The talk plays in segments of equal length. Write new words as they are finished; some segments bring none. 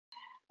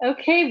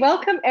Okay,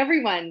 welcome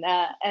everyone.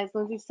 As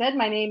Lindsay said,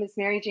 my name is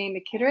Mary Jane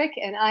McKitterick,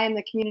 and I am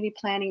the Community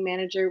Planning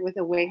Manager with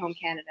Away Home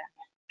Canada.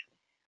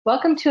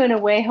 Welcome to an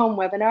Away Home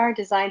webinar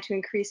designed to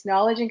increase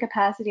knowledge and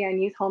capacity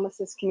on youth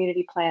homelessness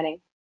community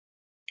planning.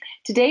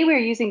 Today, we are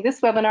using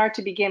this webinar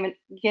to begin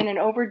an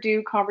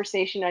overdue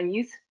conversation on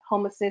youth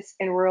homelessness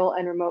in rural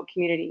and remote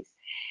communities.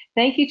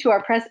 Thank you to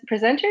our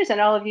presenters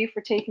and all of you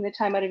for taking the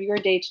time out of your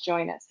day to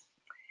join us.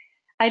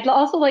 I'd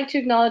also like to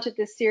acknowledge that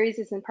this series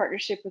is in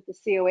partnership with the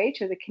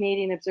COH, or the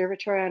Canadian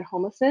Observatory on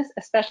Homelessness.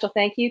 A special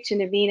thank you to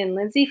Naveen and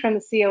Lindsay from the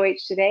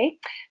COH today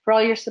for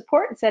all your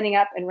support in setting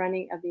up and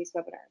running of these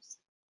webinars.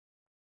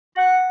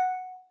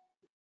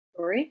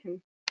 Sorry,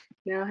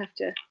 now I have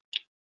to,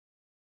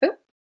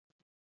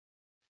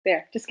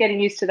 there, just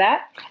getting used to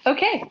that.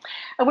 Okay,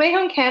 Away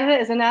Home Canada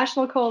is a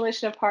national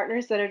coalition of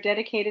partners that are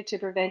dedicated to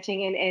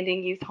preventing and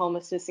ending youth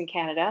homelessness in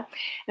Canada.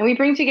 And we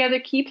bring together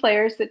key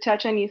players that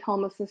touch on youth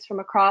homelessness from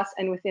across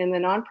and within the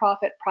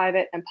nonprofit,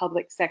 private, and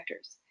public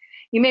sectors.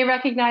 You may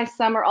recognize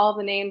some or all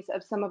the names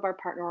of some of our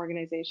partner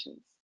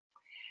organizations.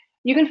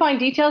 You can find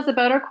details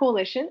about our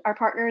coalition, our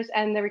partners,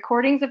 and the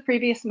recordings of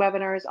previous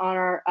webinars on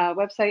our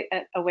website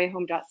at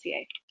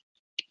awayhome.ca.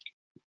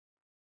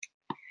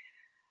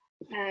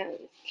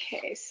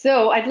 Okay,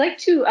 so I'd like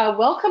to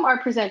welcome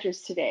our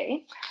presenters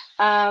today,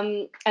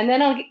 and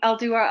then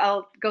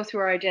I'll go through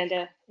our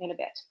agenda in a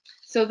bit.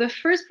 So the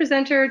first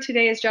presenter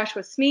today is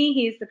Joshua Smee.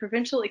 He is the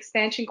Provincial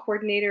Expansion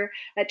Coordinator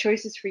at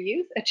Choices for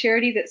Youth, a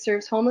charity that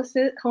serves homeless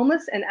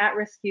and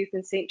at-risk youth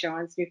in St.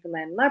 John's,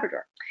 Newfoundland and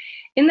Labrador.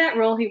 In that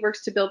role, he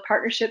works to build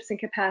partnerships and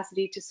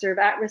capacity to serve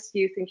at-risk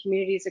youth in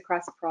communities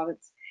across the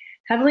province.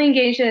 Heavily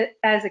engaged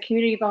as a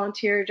community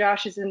volunteer,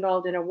 Josh is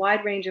involved in a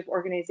wide range of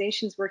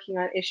organizations working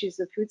on issues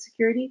of food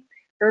security,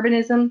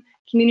 urbanism,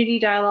 community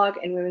dialogue,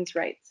 and women's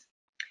rights.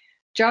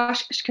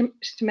 Josh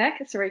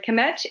Kemech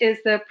is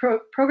the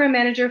Program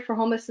Manager for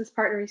Homelessness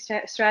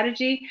Partnering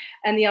Strategy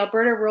and the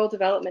Alberta Rural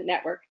Development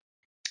Network,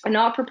 a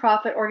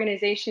not-for-profit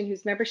organization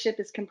whose membership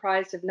is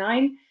comprised of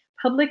 9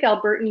 public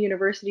Albertan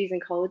universities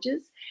and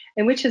colleges,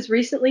 and which has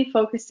recently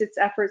focused its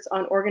efforts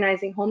on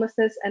organizing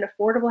homelessness and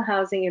affordable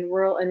housing in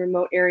rural and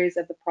remote areas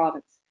of the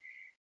province.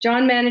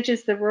 John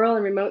manages the rural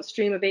and remote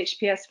stream of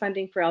HPS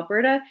funding for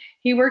Alberta.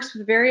 He works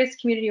with various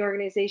community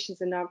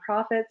organizations and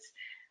nonprofits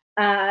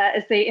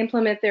as they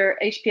implement their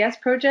HPS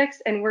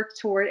projects and work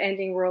toward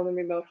ending rural and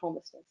remote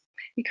homelessness.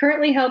 He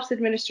currently helps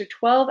administer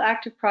 12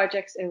 active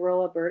projects in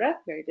rural Alberta,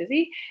 very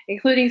busy,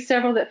 including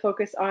several that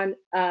focus on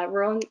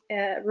rural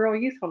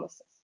youth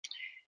homelessness.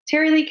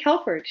 Terry Lee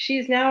Kelford, she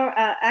is now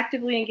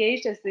actively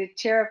engaged as the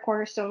chair of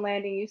Cornerstone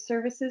Landing Youth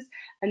Services,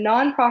 a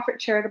nonprofit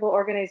charitable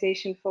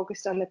organization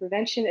focused on the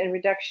prevention and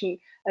reduction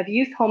of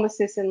youth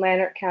homelessness in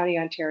Lanark County,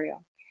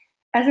 Ontario.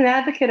 As an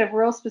advocate of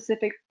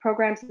rural-specific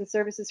programs and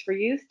services for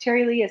youth,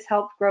 Terry Lee has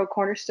helped grow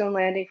Cornerstone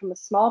Landing from a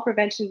small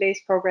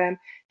prevention-based program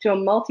to a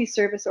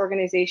multi-service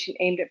organization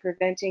aimed at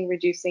preventing,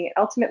 reducing, and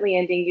ultimately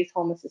ending youth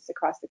homelessness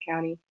across the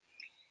county.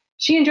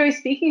 She enjoys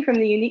speaking from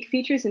the unique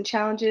features and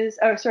challenges,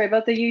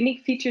 about the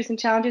unique features and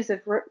challenges of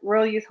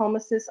rural youth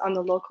homelessness on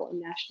the local and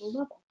national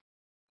level.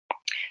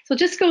 So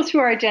just go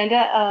through our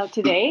agenda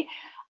today.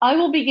 I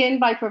will begin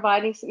by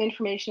providing some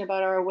information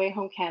about our Away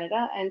Home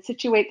Canada and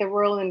situate the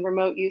rural and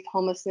remote youth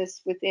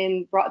homelessness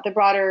within the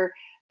broader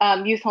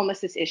youth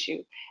homelessness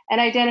issue,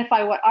 and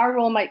identify what our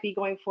role might be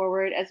going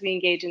forward as we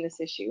engage in this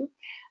issue.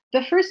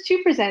 The first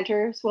 2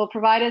 presenters will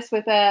provide us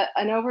with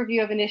an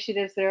overview of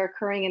initiatives that are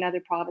occurring in other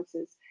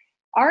provinces.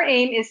 Our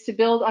aim is to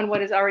build on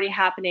what is already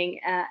happening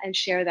and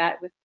share that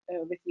with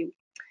you.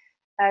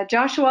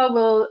 Joshua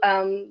will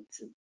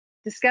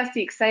discuss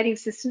the exciting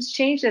systems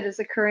change that is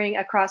occurring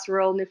across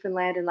rural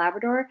Newfoundland and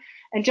Labrador,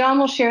 and John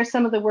will share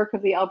some of the work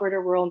of the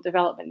Alberta Rural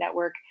Development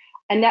Network,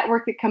 a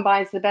network that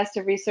combines the best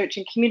of research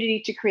and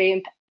community to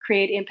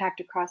create impact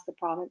across the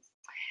province.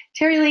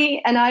 Terry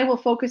Lee and I will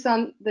focus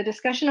on the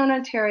discussion on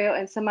Ontario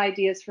and some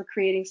ideas for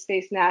creating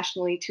space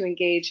nationally to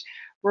engage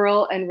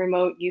rural and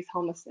remote youth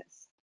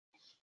homelessness.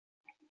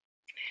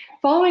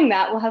 Following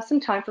that, we'll have some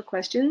time for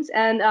questions,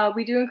 and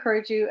we do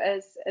encourage you,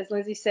 as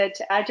Lindsay said,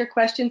 to add your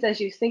questions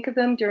as you think of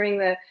them during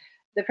the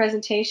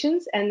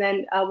presentations, and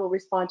then we'll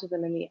respond to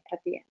them at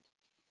the end.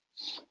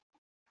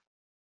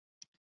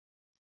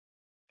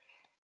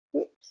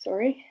 Oops,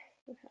 sorry,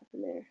 what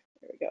happened there?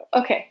 There we go.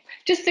 Okay,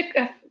 just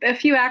a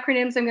few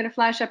acronyms I'm going to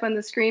flash up on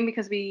the screen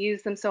because we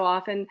use them so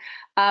often.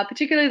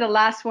 Particularly the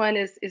last one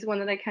is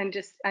one that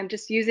I'm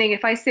just using.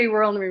 If I say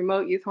rural and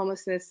remote youth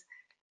homelessness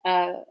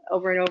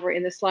over and over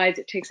in the slides,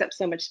 it takes up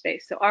so much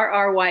space. So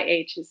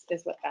RRYH is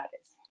what that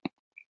is.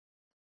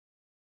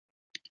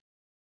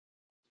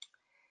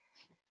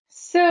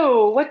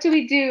 So what do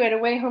we do at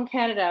Away Home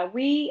Canada?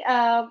 Away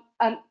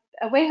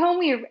Home,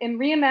 we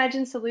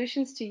reimagine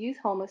solutions to youth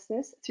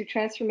homelessness through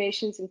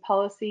transformations in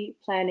policy,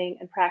 planning,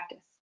 and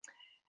practice,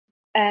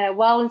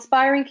 while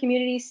inspiring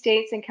communities,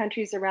 states, and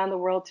countries around the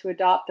world to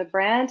adopt the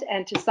brand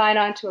and to sign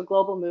on to a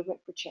global movement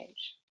for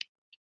change.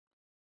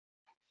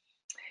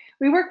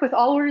 We work with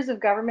all orders of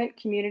government,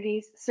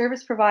 communities,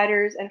 service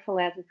providers, and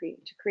philanthropy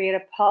to create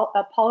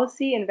a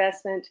policy,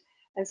 investment,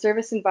 and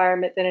service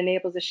environment that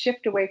enables a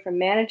shift away from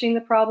managing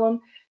the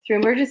problem through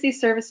emergency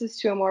services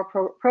to a more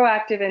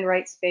proactive and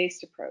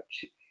rights-based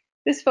approach.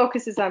 This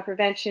focuses on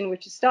prevention,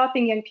 which is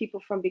stopping young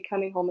people from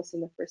becoming homeless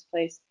in the first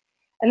place,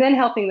 and then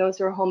helping those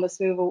who are homeless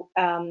move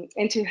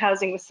into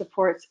housing with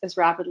supports as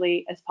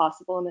rapidly as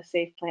possible in a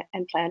safe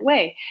and planned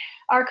way.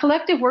 Our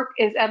collective work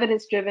is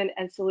evidence-driven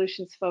and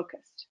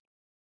solutions-focused.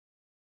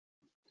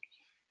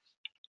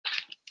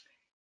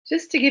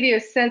 Just to give you a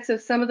sense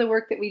of some of the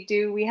work that we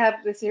do, we have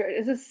this here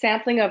is a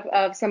sampling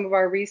of some of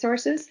our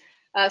resources.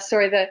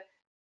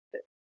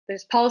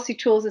 There's policy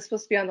tools is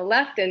supposed to be on the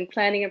left and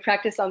planning and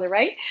practice on the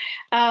right.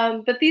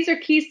 But these are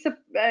key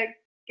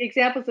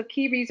examples of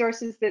key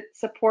resources that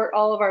support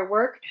all of our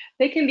work.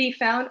 They can be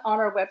found on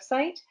our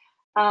website.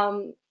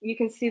 You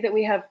can see that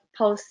we have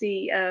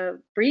policy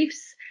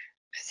briefs,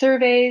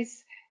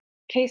 surveys,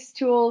 case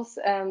tools,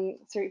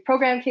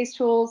 program case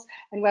tools,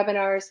 and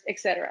webinars,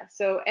 etc.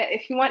 So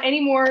if you want any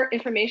more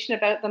information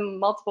about the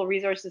multiple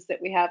resources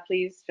that we have,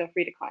 please feel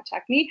free to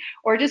contact me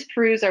or just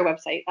peruse our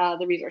website,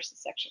 the resources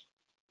section.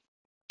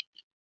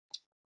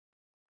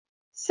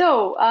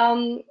 So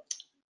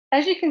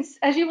as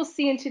you will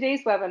see in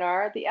today's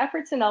webinar, the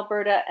efforts in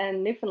Alberta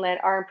and Newfoundland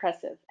are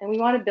impressive, and we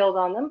want to build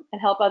on them and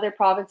help other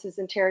provinces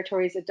and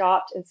territories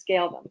adopt and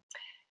scale them.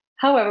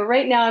 However,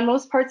 right now in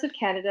most parts of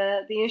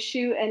Canada, the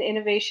issue and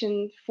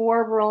innovation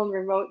for rural and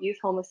remote youth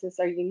homelessness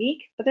are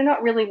unique, but they're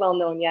not really well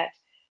known yet.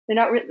 They're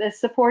not as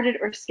supported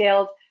or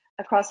scaled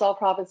across all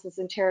provinces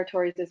and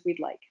territories as we'd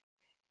like.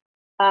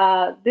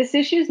 This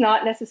issue is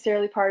not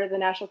necessarily part of the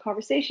national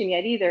conversation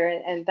yet either,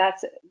 and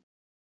that's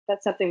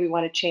something we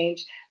want to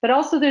change. But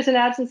also there's an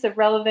absence of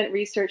relevant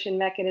research and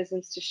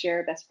mechanisms to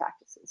share best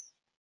practices.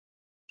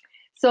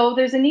 So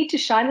there's a need to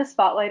shine the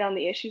spotlight on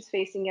the issues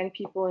facing young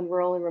people in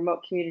rural and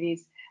remote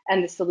communities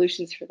and the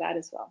solutions for that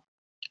as well.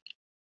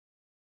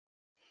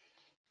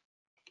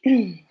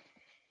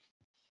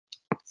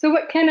 So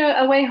what can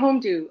a way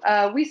home do?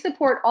 We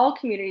support all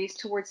communities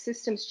towards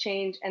systems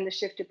change and the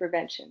shift to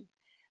prevention.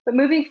 But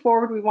moving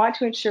forward, we want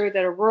to ensure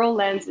that a rural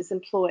lens is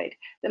employed.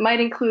 That might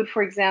include,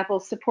 for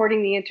example,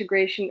 supporting the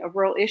integration of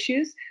rural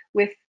issues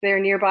with their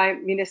nearby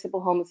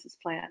municipal homelessness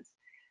plans.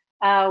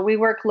 We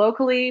work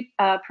locally,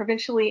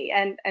 provincially,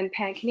 and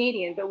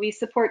pan-Canadian, but we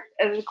support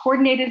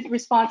coordinated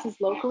responses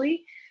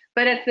locally.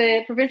 But at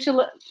the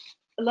provincial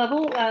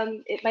level,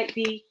 it might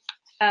be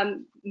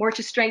more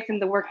to strengthen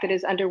the work that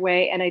is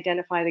underway and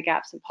identify the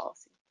gaps in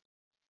policy.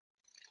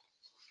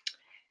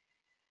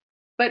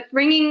 But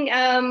bringing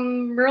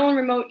rural and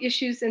remote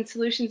issues and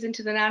solutions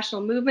into the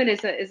national movement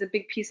is a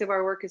big piece of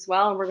our work as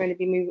well, and we're going to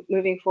be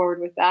moving forward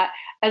with that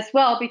as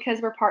well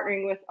because we're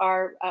partnering with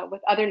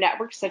with other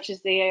networks such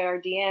as the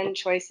ARDN,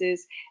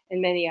 Choices,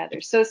 and many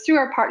others. So it's through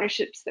our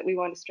partnerships that we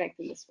want to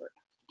strengthen this work.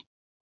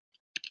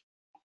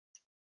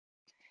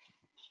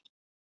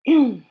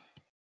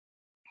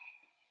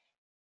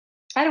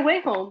 At A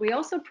Way Home, we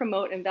also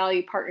promote and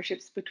value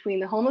partnerships between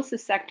the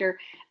homelessness sector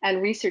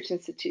and research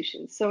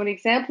institutions. So an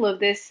example of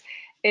this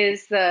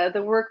is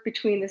the work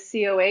between the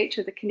COH,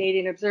 or the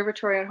Canadian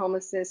Observatory on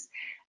Homelessness,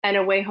 and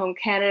A Way Home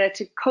Canada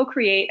to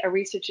co-create a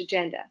research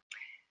agenda.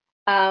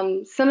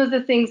 Some of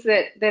the things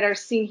that are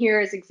seen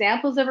here as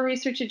examples of a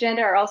research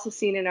agenda are also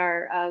seen in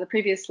the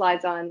previous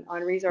slides on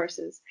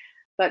resources.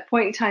 But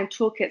point-in-time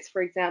toolkits,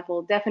 for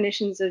example,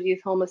 definitions of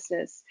youth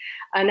homelessness,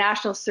 a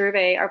national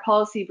survey, our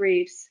policy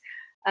briefs,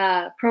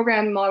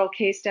 program model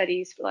case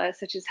studies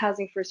such as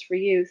Housing First for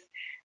Youth.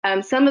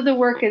 Some of the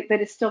work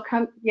that is still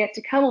yet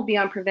to come will be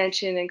on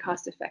prevention and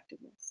cost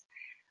effectiveness.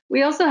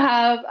 We also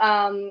have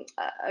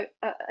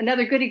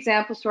another good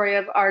example story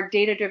of our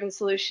data-driven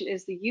solution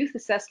is the Youth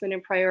Assessment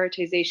and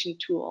Prioritization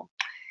Tool.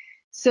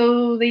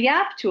 So the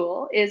YAP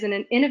tool is an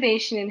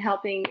innovation in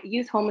helping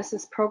youth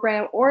homelessness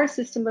program or a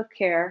system of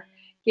care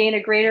gain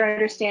a greater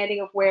understanding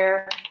of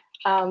where,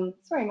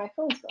 sorry, my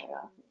phone's going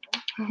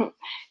off.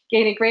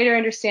 Gain a greater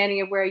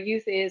understanding of where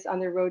youth is on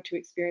their road to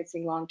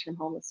experiencing long-term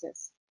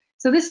homelessness.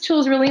 So this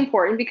tool is really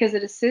important because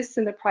it assists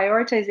in the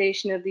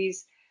prioritization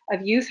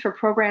of youth for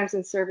programs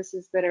and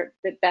services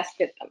that best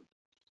fit them.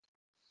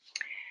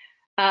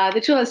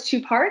 The tool has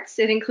two parts.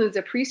 It includes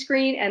a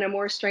pre-screen and a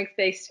more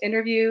strength-based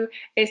interview.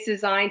 It's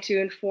designed to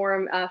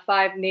inform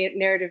 5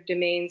 narrative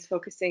domains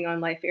focusing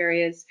on life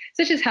areas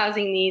such as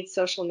housing needs,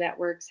 social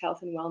networks,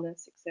 health and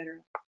wellness, etc.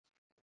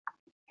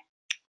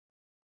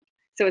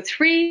 So it's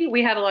free.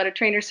 We have a lot of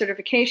trainer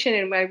certification,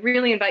 and I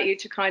really invite you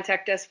to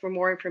contact us for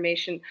more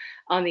information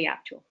on the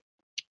app tool.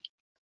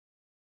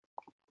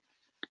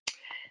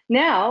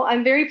 Now,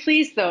 I'm very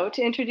pleased, though,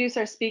 to introduce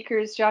our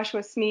speakers,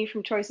 Joshua Smee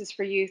from Choices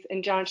for Youth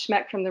and John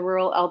Schmeck from the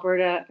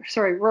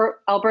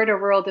Alberta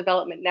Rural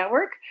Development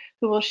Network,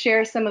 who will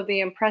share some of the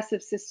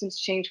impressive systems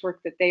change work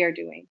that they are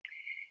doing.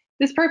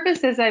 This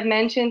purpose, as I've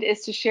mentioned,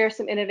 is to share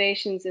some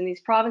innovations in these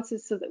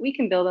provinces so that we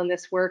can build on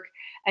this work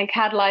and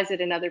catalyze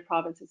it in other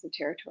provinces and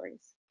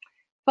territories.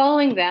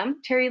 Following them,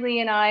 Terry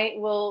Lee and I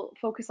will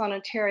focus on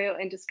Ontario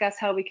and discuss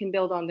how we can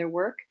build on their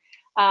work.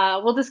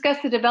 We'll discuss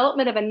the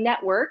development of a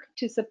network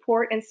to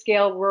support and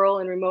scale rural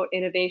and remote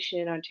innovation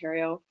in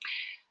Ontario.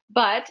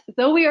 But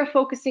though we are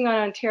focusing on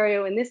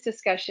Ontario in this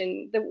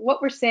discussion,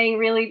 what we're saying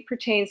really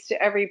pertains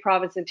to every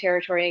province and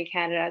territory in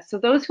Canada. So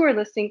those who are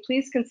listening,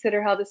 please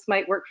consider how this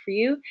might work for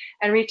you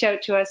and reach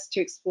out to us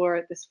to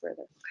explore this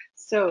further.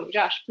 So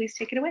Josh, please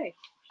take it away.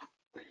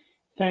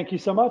 Thank you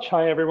so much.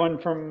 Hi, everyone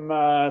from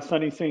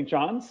sunny St.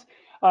 John's.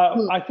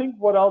 I think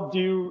what I'll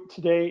do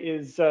today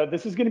is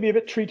this is going to be a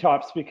bit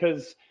treetops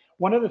because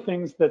one of the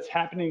things that's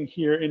happening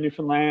here in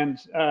Newfoundland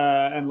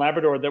and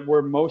Labrador that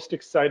we're most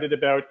excited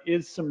about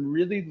is some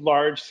really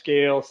large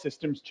scale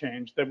systems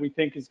change that we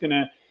think is going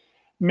to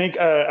make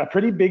a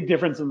pretty big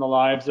difference in the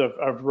lives of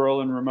rural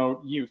and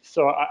remote youth.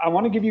 So I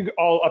want to give you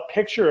all a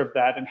picture of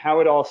that and how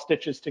it all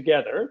stitches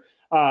together.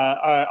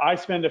 I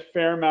spend a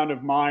fair amount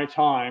of my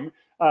time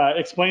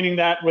explaining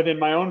that within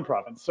my own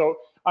province. So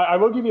I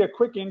will give you a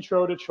quick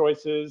intro to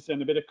choices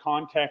and a bit of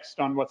context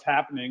on what's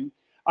happening.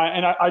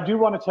 And I do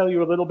want to tell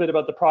you a little bit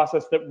about the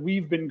process that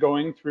we've been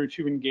going through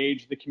to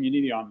engage the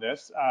community on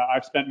this.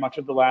 I've spent much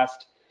of the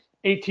last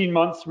 18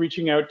 months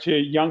reaching out to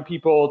young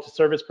people, to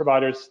service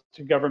providers,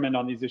 to government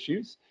on these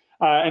issues,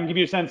 and give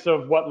you a sense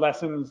of what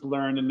lessons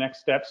learned and next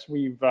steps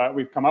we've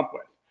come up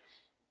with.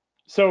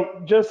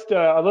 So just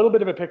a little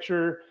bit of a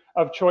picture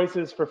of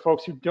choices for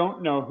folks who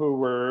don't know who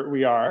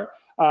we are.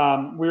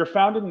 We were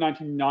founded in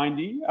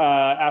 1990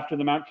 after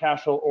the Mount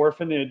Cashel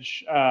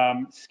orphanage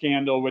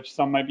scandal, which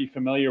some might be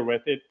familiar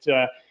with. It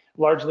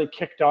largely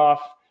kicked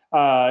off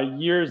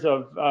years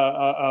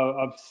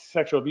of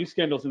sexual abuse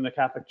scandals in the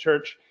Catholic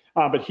Church.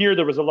 But here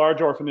there was a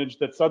large orphanage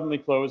that suddenly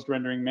closed,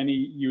 rendering many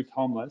youth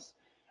homeless.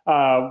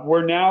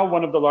 We're now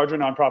one of the larger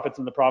nonprofits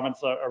in the province,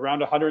 around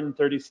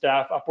 130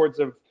 staff, upwards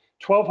of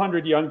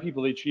 1,200 young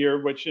people each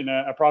year, which in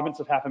a province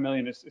of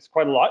 500,000 is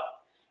quite a lot.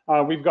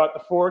 We've got the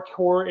 4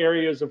 core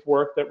areas of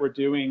work that we're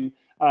doing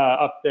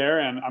up there,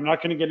 and I'm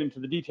not going to get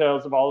into the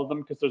details of all of them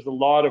because there's a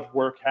lot of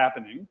work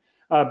happening,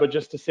 but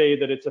just to say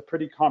that it's a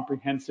pretty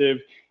comprehensive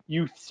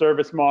youth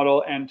service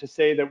model, and to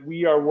say that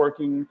we are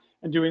working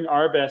and doing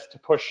our best to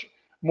push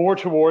more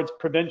towards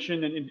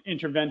prevention and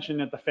intervention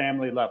at the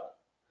family level.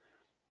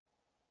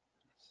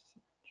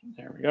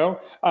 There we go.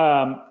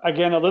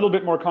 Again, a little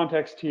bit more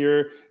context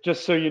here,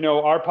 just so you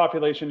know, our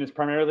population is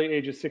primarily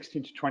ages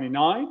 16 to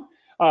 29.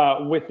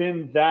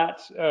 Within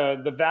that,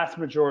 the vast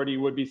majority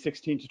would be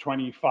 16 to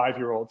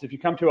 25-year-olds. If you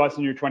come to us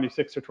and you're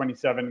 26 or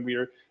 27,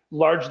 we're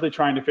largely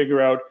trying to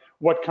figure out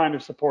what kind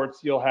of supports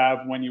you'll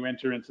have when you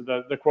enter into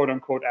the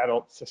quote-unquote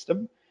adult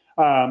system.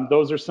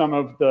 Those are some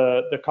of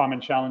the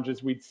common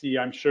challenges we'd see.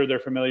 I'm sure they're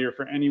familiar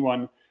for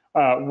anyone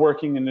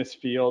working in this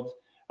field.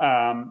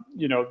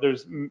 You know,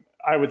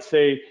 I would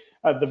say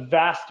the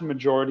vast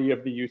majority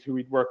of the youth who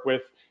we'd work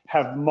with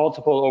have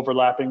multiple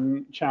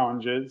overlapping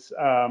challenges,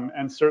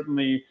 and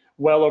certainly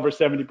well over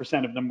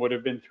 70% of them would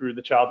have been through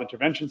the child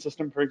intervention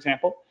system, for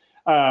example.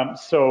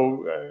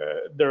 So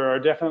there are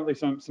definitely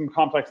some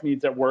complex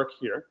needs at work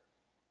here.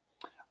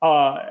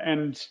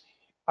 And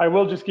I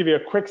will just give you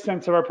a quick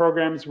sense of our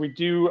programs. We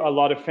do a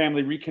lot of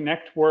family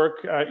reconnect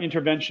work,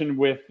 intervention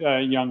with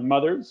young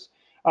mothers.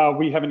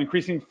 We have an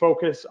increasing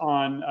focus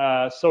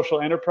on social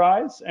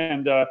enterprise,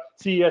 and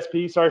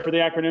CESP, sorry for the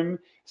acronym,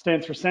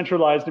 stands for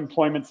Centralized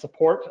Employment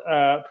Support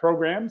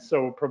Programs,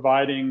 so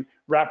providing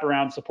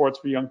wraparound supports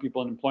for young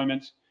people in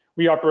employment.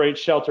 We operate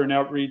shelter and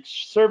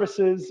outreach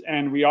services,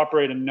 and we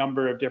operate a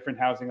number of different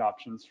housing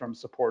options from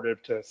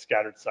supportive to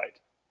scattered site.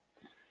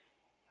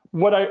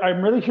 What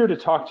I'm really here to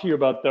talk to you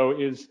about, though,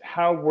 is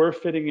how we're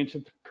fitting into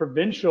the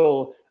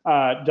provincial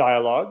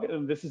dialogue.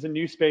 This is a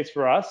new space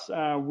for us.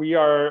 We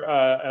are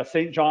a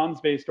St.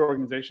 John's-based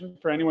organization.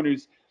 For anyone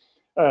who's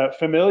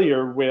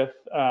familiar with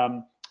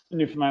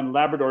Newfoundland and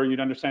Labrador,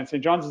 you'd understand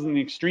St. John's is in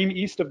the extreme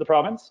east of the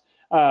province,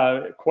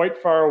 quite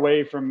far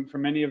away from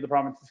many of the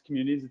province's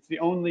communities. It's the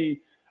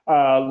only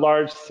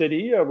large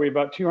city. We have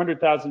about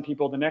 200,000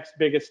 people. The next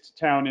biggest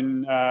town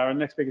or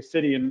next biggest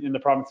city in the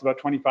province is about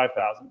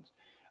 25,000.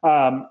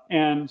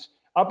 And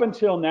up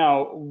until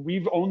now,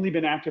 we've only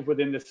been active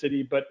within the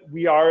city, but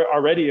we are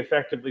already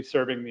effectively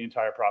serving the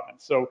entire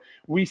province. So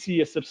we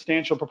see a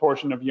substantial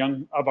proportion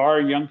of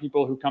our young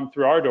people who come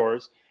through our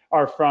doors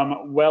are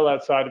from well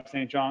outside of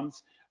St.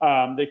 John's.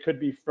 They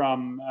could be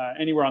from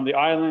anywhere on the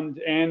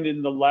island and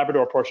in the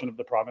Labrador portion of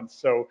the province.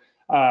 So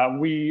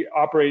we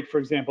operate, for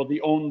example,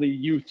 the only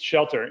youth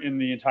shelter in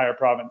the entire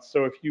province.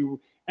 So if you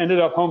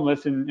ended up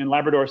homeless in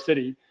Labrador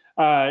City,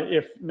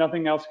 if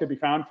nothing else could be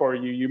found for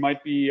you, you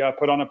might be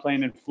put on a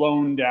plane and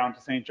flown down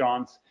to St.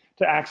 John's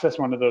to access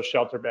one of those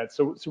shelter beds.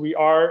 So we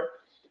are,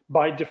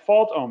 by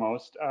default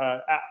almost,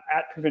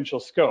 at provincial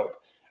scope.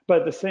 But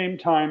at the same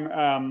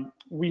time,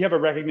 we have a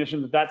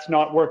recognition that that's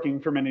not working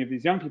for many of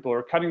these young people who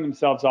are cutting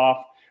themselves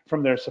off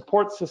from their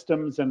support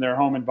systems and their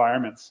home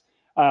environments.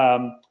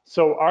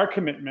 So our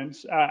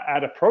commitment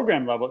at a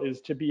program level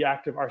is to be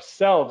active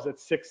ourselves at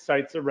 6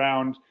 sites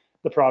around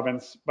the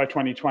province by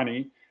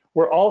 2020.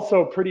 We're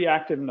also pretty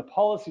active in the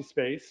policy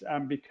space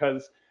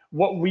because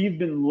what we've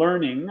been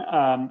learning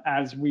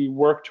as we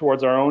work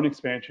towards our own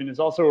expansion is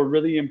also a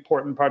really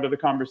important part of the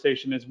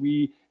conversation as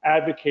we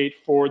advocate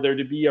for there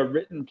to be a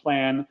written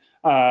plan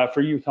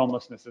for youth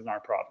homelessness in our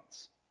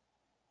province.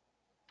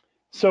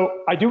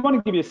 So I do want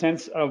to give you a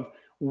sense of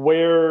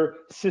where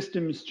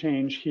systems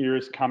change here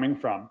is coming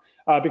from,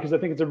 because I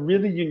think it's a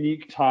really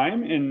unique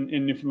time in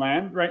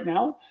Newfoundland right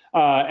now,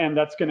 and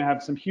that's going to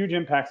have some huge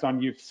impacts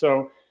on youth.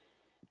 So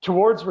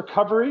towards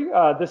recovery,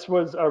 this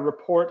was a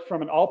report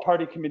from an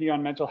all-party committee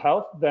on mental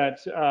health that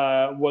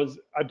was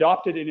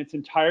adopted in its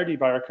entirety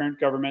by our current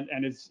government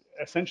and is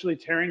essentially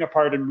tearing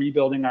apart and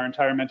rebuilding our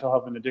entire mental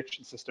health and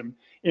addiction system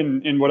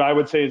in what I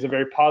would say is a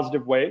very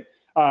positive way.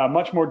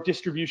 Much more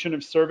distribution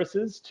of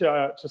services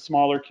to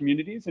smaller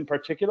communities in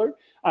particular,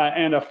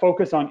 and a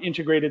focus on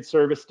integrated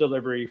service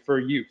delivery for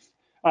youth.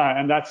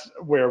 And that's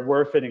where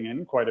we're fitting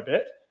in quite a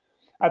bit.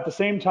 At the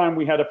same time,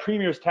 we had a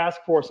Premier's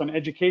task force on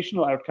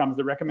educational outcomes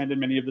that recommended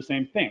many of the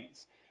same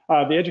things.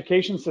 The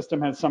education system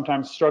has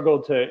sometimes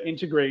struggled to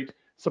integrate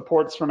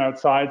supports from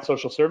outside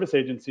social service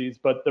agencies,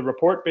 but the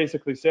report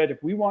basically said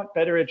if we want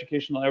better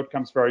educational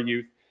outcomes for our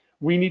youth,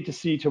 we need to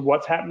see to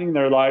what's happening in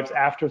their lives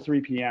after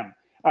 3 p.m.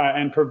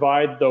 And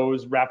provide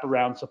those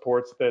wraparound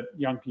supports that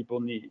young people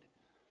need.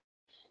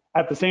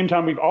 At the same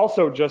time, we've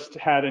also just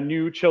had a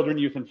new Children,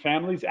 Youth and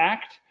Families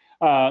Act.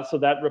 So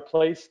that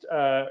replaced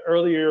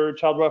earlier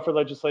child welfare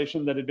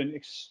legislation that had been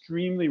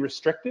extremely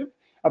restrictive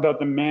about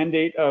the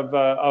mandate of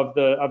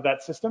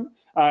that system,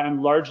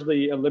 and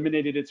largely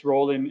eliminated its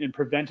role in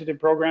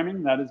preventative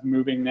programming. That is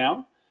moving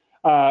now.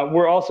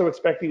 We're also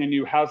expecting a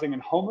new housing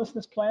and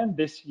homelessness plan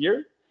this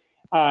year.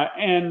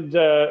 And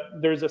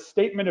there's a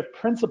statement of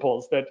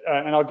principles that,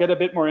 and I'll get a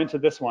bit more into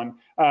this one,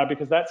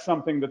 because that's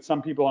something that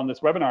some people on this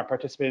webinar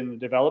participate in the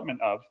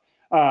development of.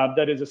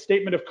 That is a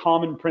statement of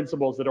common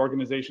principles that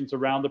organizations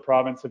around the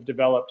province have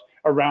developed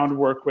around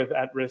work with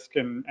at-risk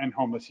and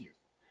homeless youth.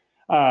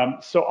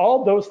 So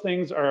all those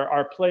things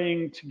are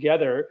playing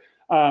together.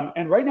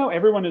 And right now,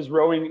 everyone is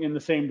rowing in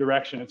the same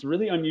direction. It's a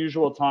really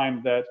unusual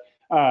time that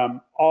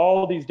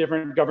all these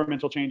different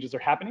governmental changes are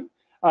happening.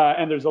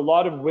 And there's a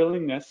lot of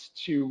willingness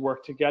to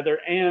work together,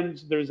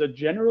 and there's a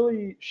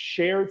generally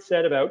shared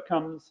set of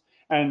outcomes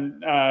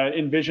and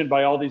envisioned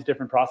by all these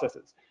different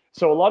processes.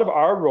 So a lot of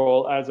our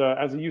role as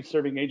a youth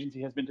serving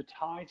agency has been to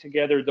tie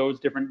together those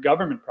different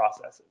government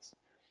processes.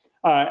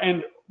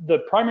 And the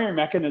primary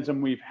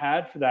mechanism we've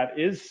had for that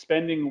is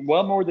spending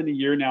well more than a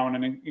year now on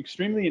an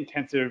extremely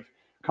intensive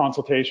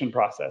consultation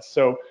process.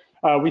 So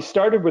we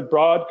started with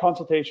broad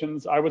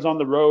consultations. I was on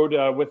the road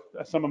with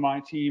some of my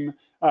team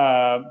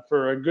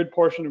for a good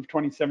portion of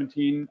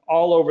 2017,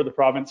 all over the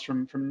province,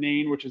 from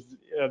Nain, which is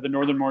the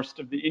northernmost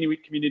of the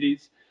Inuit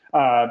communities,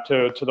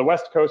 to the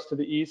west coast, to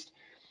the east,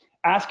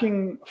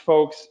 asking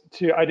folks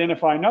to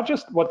identify not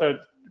just what the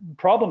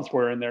problems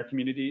were in their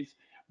communities,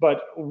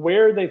 but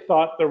where they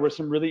thought there were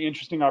some really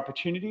interesting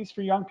opportunities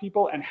for young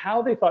people and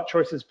how they thought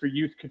choices for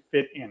youth could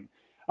fit in.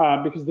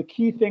 Because the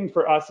key thing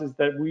for us is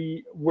that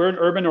we're an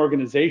urban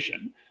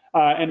organization,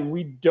 and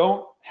we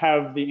don't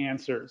have the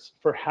answers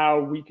for how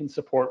we can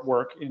support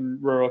work in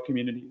rural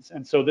communities.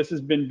 And so this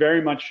has been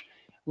very much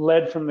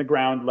led from the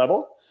ground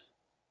level.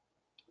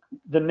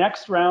 The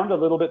next round, a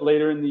little bit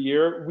later in the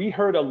year, we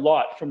heard a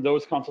lot from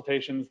those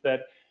consultations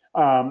that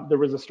there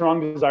was a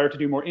strong desire to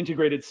do more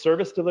integrated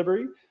service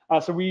delivery.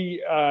 So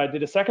we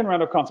did a second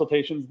round of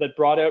consultations that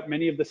brought out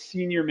many of the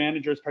senior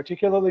managers,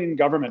 particularly in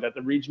government at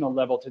the regional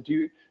level,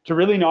 to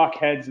really knock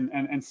heads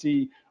and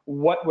see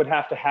what would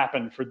have to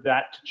happen for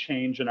that to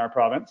change in our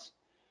province.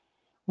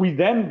 We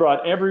then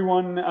brought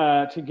everyone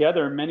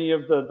together, many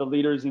of the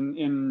leaders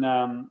in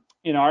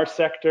our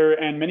sector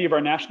and many of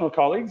our national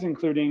colleagues,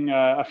 including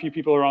a few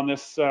people who are on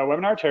this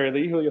webinar, Terry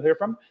Lee, who you'll hear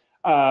from,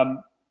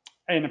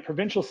 in a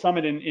provincial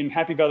summit in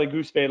Happy Valley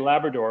Goose Bay,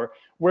 Labrador,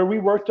 where we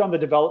worked on the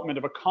development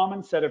of a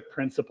common set of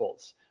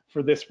principles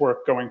for this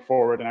work going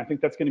forward. And I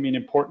think that's going to be an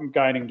important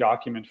guiding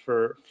document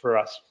for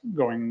us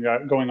going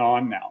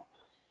on now.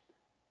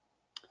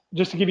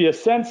 Just to give you a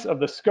sense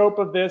of the scope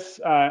of this,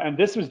 and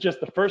this was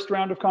just the first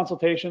round of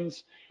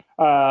consultations,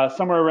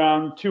 somewhere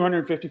around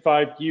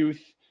 255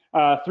 youth,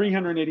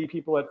 380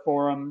 people at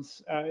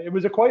forums. It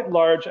was a quite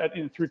large,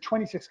 through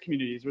 26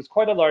 communities, it was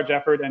quite a large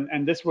effort,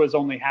 and this was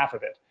only half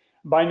of it.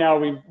 By now,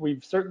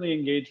 we've certainly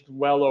engaged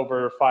well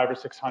over 500 or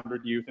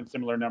 600 youth and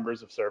similar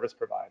numbers of service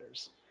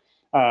providers.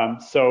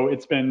 So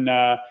it's been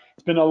a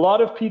lot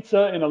of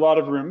pizza in a lot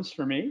of rooms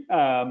for me,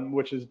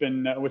 which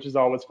is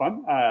always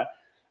fun.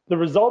 The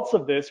results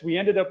of this, we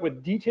ended up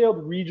with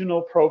detailed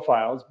regional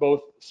profiles,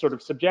 both sort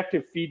of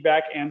subjective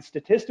feedback and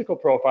statistical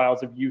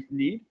profiles of youth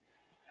need.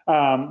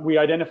 We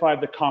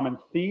identified the common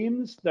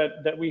themes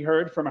that we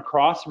heard from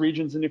across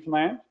regions in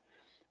Newfoundland.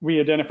 We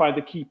identified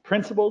the key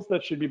principles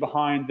that should be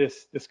behind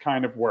this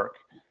kind of work.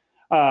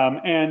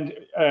 And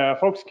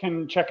folks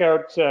can check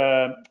out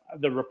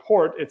the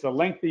report. It's a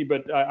lengthy,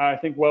 but I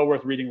think well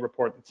worth reading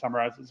report that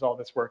summarizes all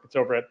this work. It's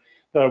over at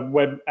the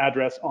web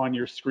address on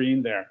your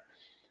screen there.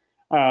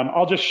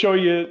 I'll just show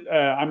you,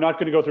 I'm not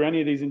going to go through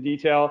any of these in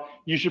detail.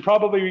 You should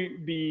probably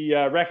be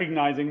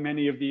recognizing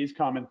many of these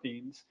common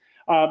themes.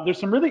 There's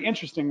some really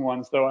interesting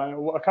ones,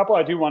 though. A couple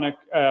I do want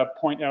to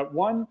point out.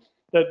 One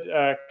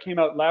that came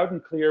out loud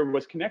and clear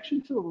was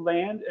connection to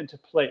land and to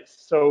place.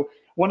 So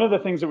one of the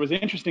things that was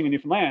interesting in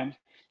Newfoundland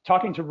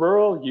talking to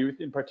rural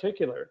youth in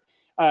particular,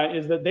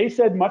 is that they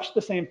said much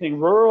the same thing.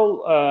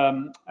 Rural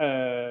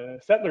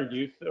settler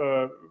youth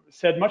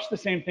said much the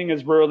same thing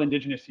as rural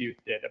Indigenous youth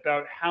did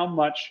about how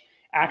much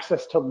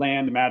access to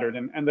land mattered.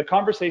 And the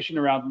conversation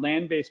around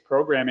land-based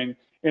programming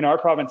in our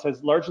province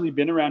has largely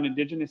been around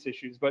Indigenous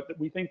issues, but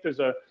we think there's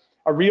a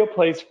real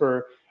place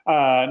for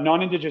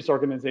non-Indigenous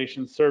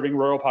organizations serving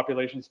rural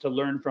populations to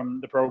learn from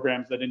the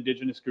programs that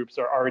Indigenous groups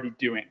are already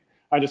doing.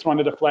 I just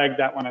wanted to flag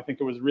that one. I think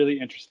it was really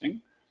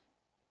interesting.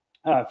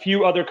 A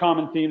few other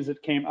common themes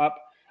that came up.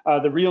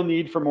 The real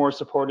need for more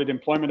supported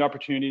employment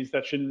opportunities.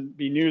 That shouldn't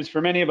be news for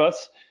many of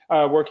us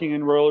working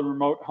in rural and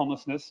remote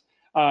homelessness,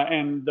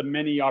 and the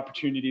many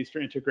opportunities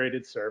for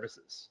integrated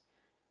services.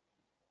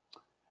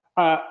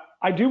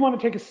 I do want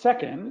to take a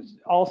second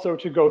also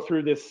to go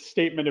through this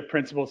statement of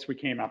principles we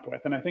came up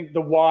with. And I think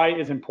the why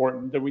is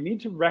important, that we need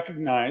to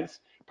recognize,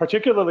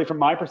 particularly from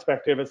my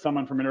perspective as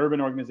someone from an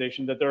urban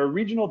organization, that there are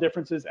regional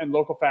differences and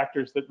local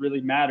factors that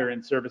really matter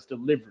in service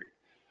delivery.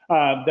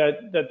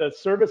 That the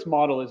service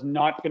model is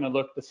not going to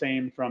look the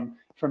same from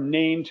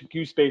Nain to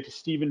Goose Bay to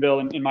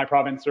Stephenville in my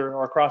province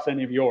or across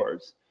any of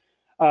yours.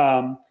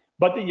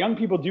 But the young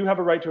people do have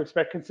a right to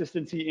expect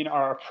consistency in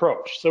our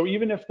approach. So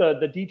even if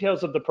the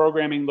details of the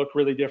programming look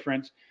really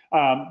different,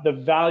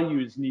 the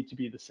values need to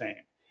be the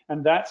same.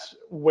 And that's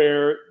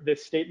where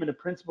this statement of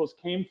principles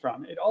came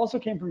from. It also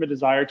came from a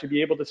desire to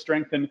be able to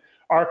strengthen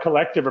our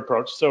collective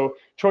approach. So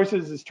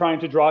Choices is trying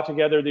to draw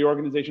together the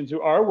organizations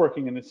who are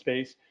working in this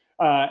space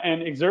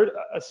and exert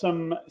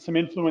some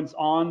influence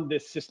on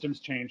this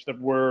systems change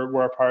that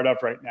we're a part of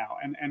right now.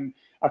 And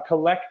a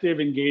collective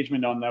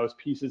engagement on those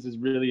pieces is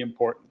really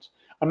important.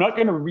 I'm not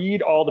going to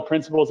read all the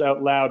principles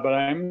out loud, but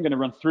I'm going to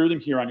run through them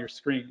here on your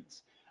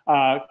screens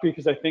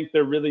because I think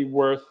they're really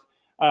worth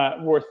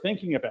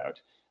thinking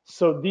about.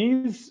 So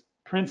these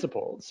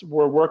principles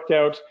were worked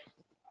out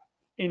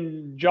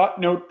in jot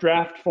note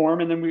draft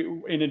form, and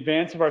then in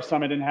advance of our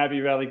summit in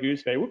Happy Valley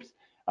Goose Bay. Whoops.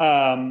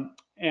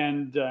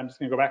 And I'm just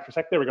going to go back for a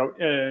sec. There we go.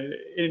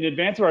 In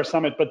advance of our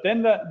summit, but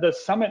then the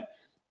summit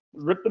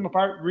ripped them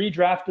apart,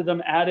 redrafted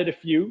them, added a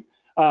few.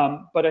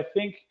 But I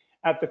think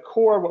at the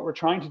core, what we're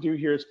trying to do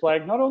here is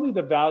flag not only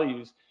the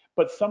values,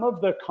 but some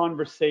of the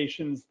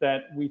conversations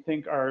that we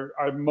think are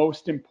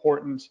most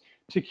important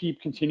to keep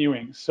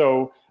continuing.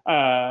 So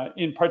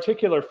in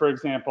particular, for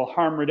example,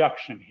 harm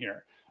reduction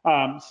here.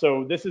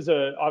 So this is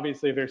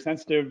obviously a very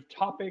sensitive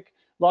topic.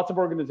 Lots of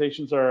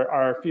organizations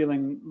are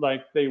feeling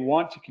like they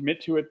want to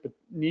commit to it, but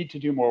need to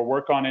do more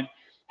work on it.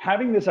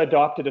 Having this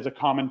adopted as a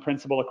common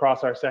principle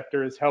across our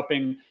sector is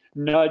helping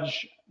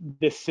nudge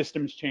this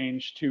systems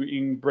change to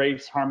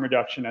embrace harm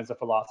reduction as a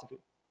philosophy.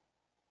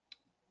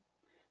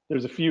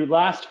 There's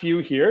last few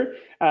here,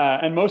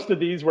 and most of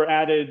these were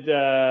added,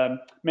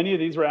 many of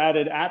these were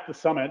added at the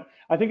summit.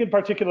 I think in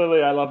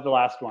particularly, I love the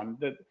last one,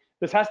 that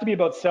this has to be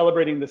about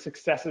celebrating the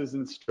successes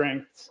and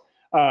strengths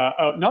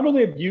not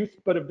only of youth,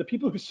 but of the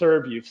people who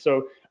serve youth.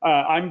 So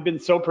I've been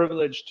so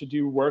privileged to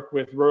do work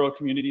with rural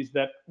communities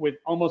that with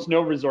almost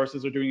no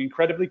resources are doing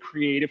incredibly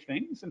creative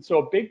things. And so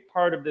a big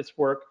part of this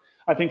work,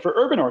 I think, for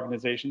urban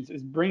organizations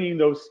is bringing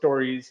those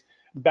stories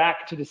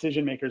back to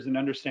decision makers and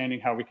understanding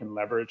how we can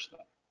leverage them.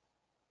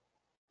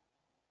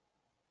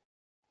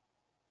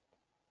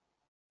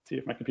 Let's see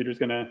if my computer's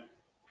gonna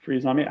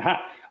freeze on me.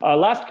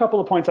 Last couple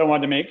of points I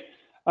wanted to make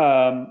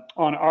on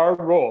our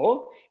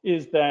role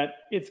is that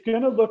it's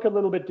going to look a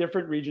little bit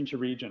different region to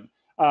region.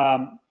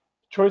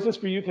 Choices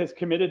for Youth has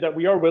committed that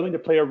we are willing to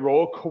play a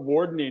role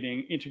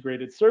coordinating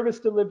integrated service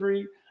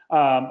delivery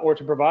or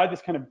to provide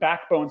this kind of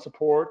backbone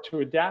support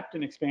to adapt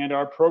and expand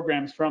our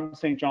programs from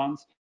St.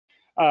 John's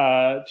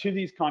to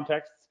these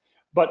contexts.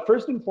 But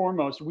first and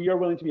foremost, we are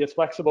willing to be as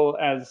flexible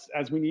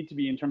as we need to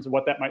be in terms of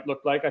what that might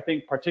look like. I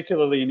think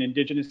particularly in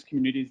Indigenous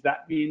communities,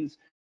 that means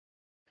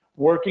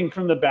working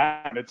from the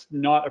back. It's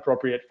not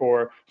appropriate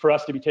for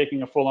us to be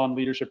taking a full-on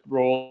leadership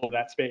role in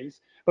that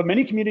space. But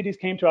many communities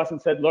came to us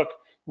and said, look,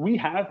 we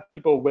have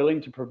people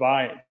willing to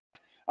provide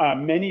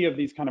many of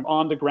these kind of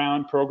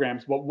on-the-ground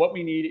programs. What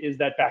we need is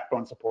that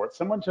backbone support,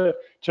 someone to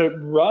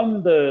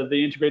run the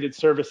integrated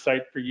service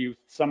site for youth,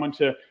 someone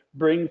to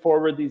bring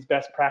forward these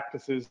best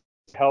practices,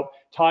 to help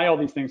tie all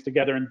these things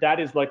together. And that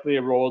is likely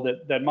a role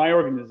that my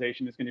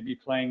organization is going to be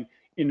playing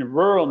in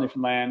rural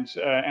Newfoundland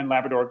and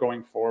Labrador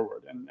going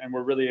forward. And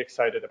we're really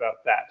excited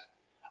about that.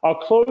 I'll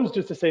close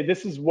just to say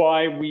this is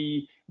why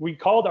we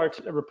called our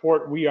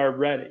report We Are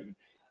Ready.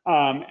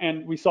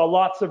 And we saw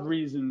lots of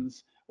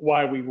reasons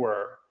why we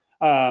were.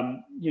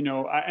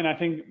 And I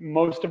think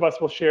most of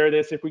us will share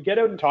this. If we get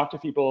out and talk to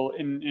people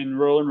in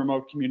rural and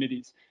remote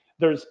communities,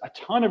 there's a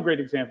ton of great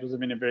examples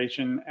of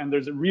innovation, and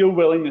there's a real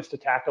willingness to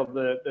tackle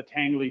the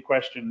tangly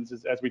questions,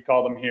 as we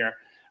call them here.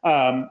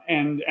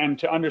 And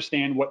to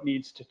understand what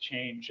needs to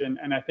change.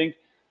 And I think,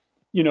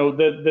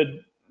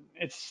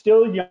 it's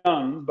still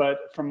young,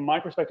 but from my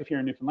perspective here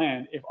in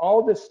Newfoundland, if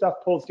all this stuff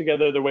pulls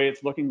together the way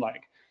it's looking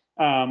like,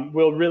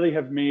 we'll really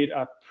have made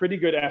a pretty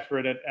good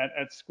effort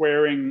at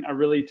squaring a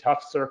really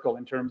tough circle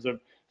in terms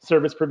of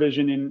service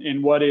provision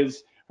in what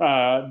is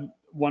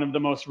one of the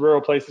most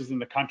rural places in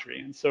the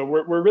country. And so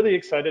we're really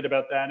excited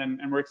about that,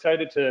 and we're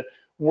excited to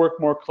work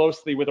more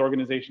closely with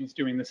organizations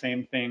doing the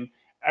same thing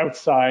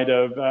outside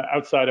of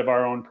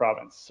our own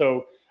province.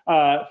 So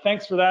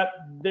thanks for that.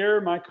 There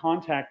are my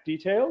contact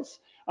details.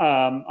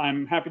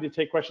 I'm happy to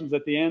take questions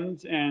at the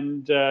end,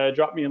 and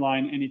drop me a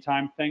line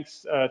anytime.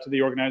 Thanks to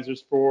the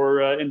organizers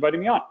for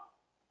inviting me on.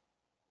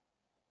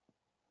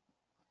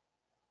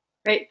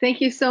 Great, thank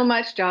you so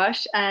much,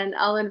 Josh. And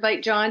I'll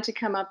invite John to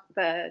come up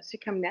to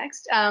come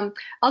next.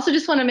 Also,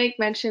 just want to make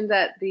mention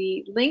that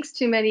the links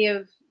to many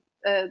of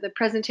the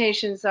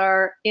presentations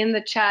are in the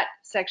chat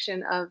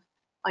section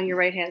on your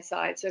right-hand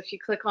side. So if you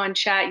click on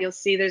chat, you'll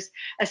see there's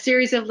a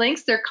series of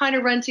links. They're kind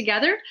of run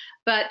together,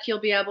 but you'll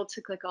be able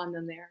to click on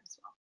them there as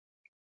well.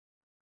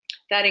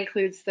 That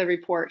includes the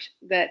report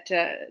that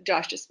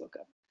Josh just spoke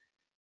of.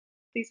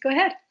 Please go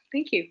ahead.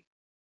 Thank you.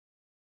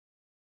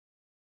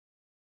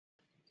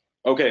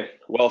 Okay,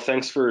 well,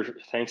 thanks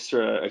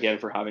again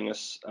for having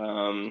us.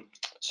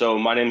 So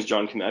my name is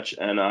John Kamech,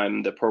 and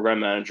I'm the program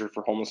manager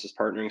for Homelessness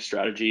Partnering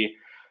Strategy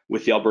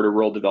with the Alberta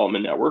Rural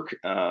Development Network.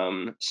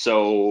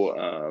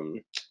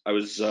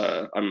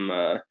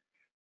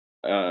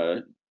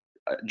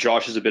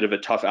 Josh is a bit of a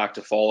tough act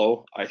to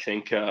follow. I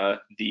think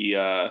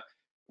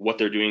what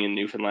they're doing in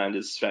Newfoundland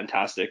is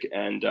fantastic,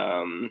 and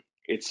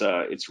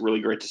it's really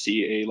great to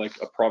see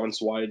a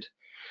province-wide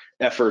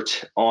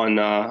effort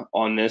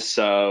on this.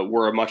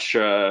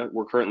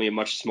 We're currently a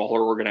much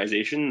smaller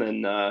organization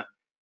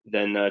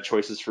than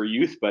Choices for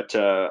Youth, but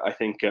I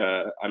think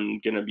I'm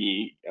going to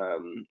be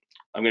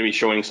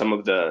showing some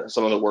of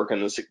the work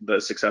and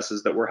the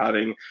successes that we're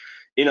having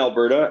in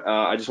Alberta.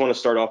 I just want to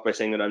start off by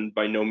saying that I'm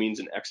by no means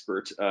an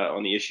expert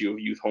on the issue of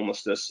youth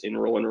homelessness in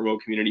rural and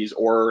remote communities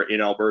or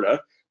in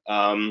Alberta.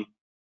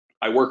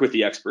 I work with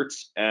the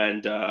experts,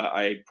 and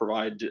I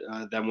provide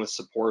them with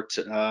support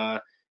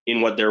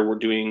in what they're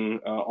doing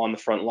on the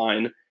front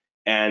line.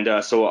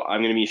 And so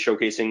I'm going to be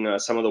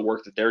showcasing some of the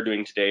work that they're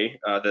doing today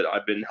that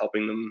I've been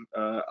helping them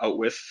out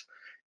with,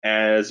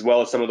 as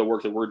well as some of the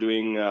work that we're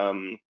doing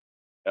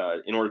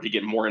in order to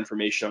get more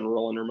information on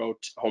rural and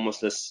remote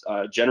homelessness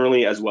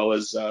generally, as well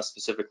as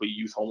specifically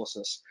youth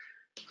homelessness.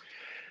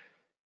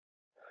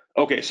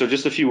 Okay, so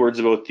just a few words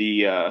about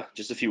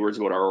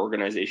our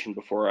organization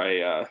before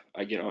I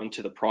get on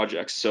to the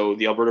projects. So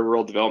the Alberta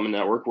Rural Development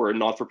Network, we're a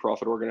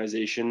not-for-profit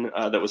organization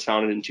that was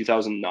founded in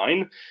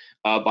 2009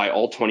 by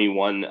all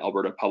 21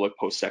 Alberta public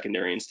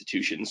post-secondary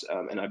institutions,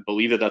 and I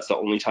believe that that's the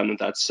only time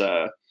that's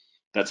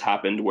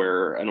happened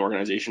where an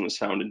organization was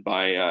founded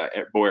by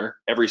where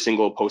every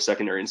single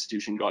post-secondary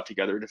institution got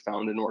together to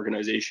found an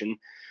organization.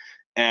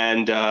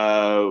 And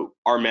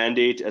our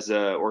mandate as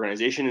an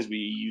organization is we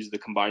use the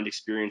combined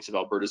experience of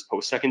Alberta's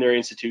post-secondary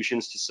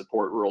institutions to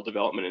support rural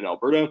development in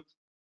Alberta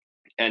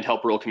and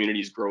help rural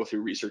communities grow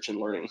through research and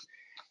learning.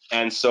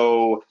 And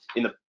so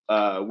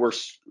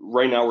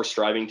right now we're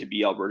striving to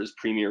be Alberta's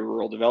premier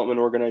rural development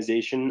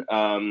organization.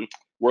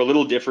 We're a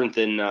little different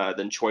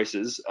than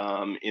Choices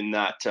in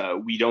that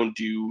we don't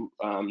do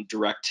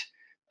direct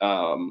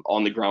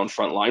on the ground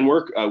frontline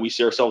work. We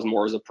see ourselves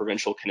more as a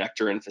provincial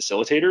connector and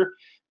facilitator.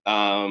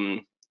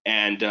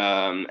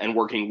 And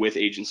working with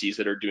agencies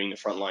that are doing the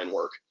frontline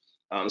work.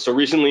 So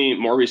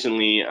more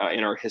recently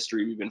in our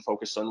history, we've been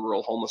focused on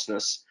rural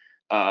homelessness,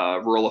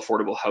 rural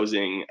affordable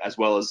housing, as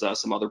well as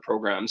some other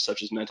programs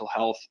such as mental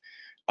health.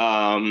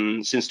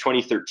 Since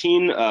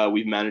 2013,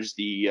 we've managed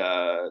the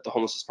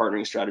Homelessness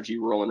Partnering Strategy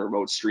Rural and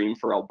Remote Stream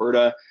for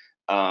Alberta,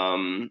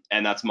 and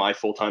that's my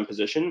full-time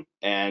position.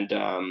 And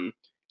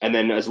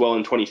then as well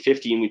in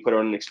 2015, we put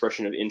out an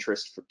expression of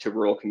interest to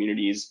rural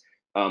communities,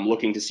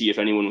 looking to see if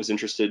anyone was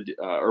interested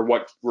or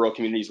what rural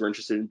communities were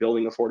interested in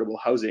building affordable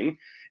housing.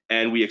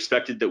 And we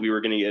expected that we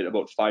were going to get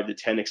about 5 to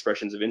 10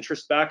 expressions of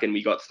interest back, and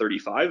we got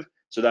 35.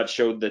 So that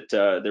showed that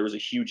there was a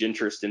huge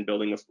interest in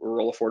building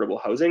rural affordable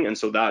housing. And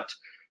so that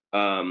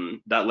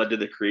led to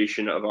the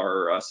creation of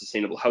our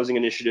Sustainable Housing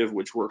Initiative,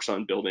 which works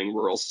on building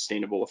rural,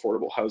 sustainable,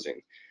 affordable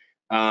housing.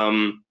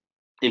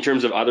 In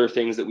terms of other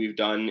things that we've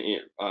done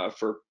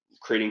for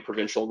creating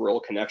provincial rural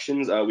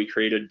connections, we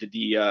created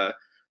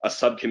a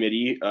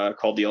subcommittee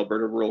called the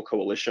Alberta Rural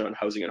Coalition on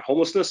Housing and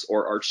Homelessness,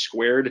 or ARCH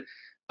Squared,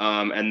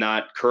 and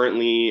that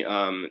currently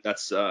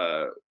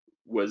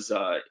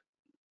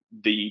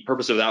the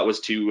purpose of that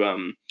was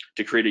to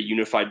create a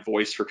unified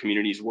voice for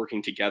communities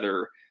working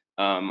together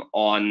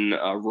on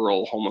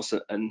rural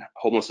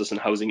homelessness and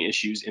housing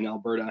issues in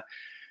Alberta.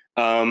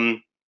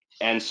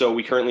 And so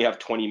we currently have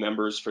 20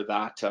 members for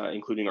that,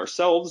 including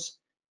ourselves.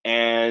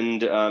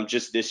 And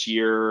just this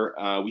year,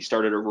 we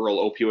started a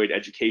rural opioid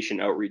education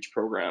outreach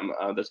program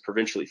that's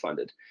provincially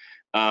funded.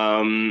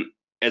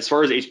 As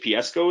far as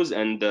HPS goes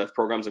and the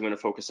programs I'm going to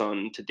focus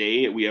on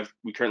today, we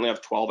currently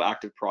have 12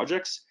 active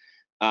projects,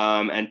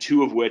 and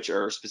 2 of which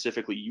are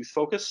specifically youth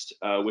focused,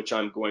 which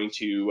I'm going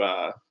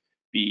to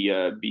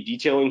be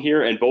detailing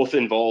here, and both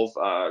involve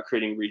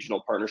creating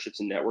regional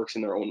partnerships and networks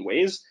in their own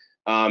ways.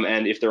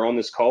 And if they're on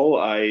this call,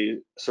 I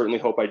certainly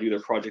hope I do their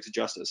projects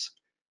justice.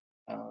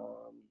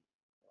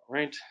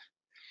 Right.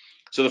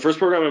 So the first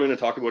program I'm going to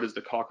talk about is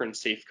the Cochrane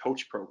Safe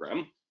Coach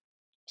program.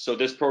 So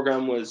this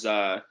program was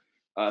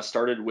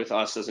started with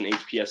us as an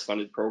HPS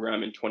funded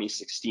program in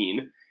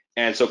 2016.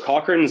 And so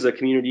Cochrane is a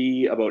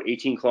community about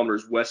 18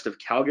 kilometers west of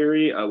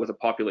Calgary with a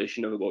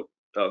population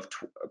of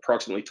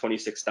approximately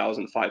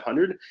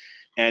 26,500.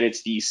 And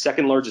it's the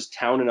second largest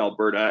town in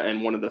Alberta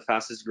and one of the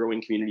fastest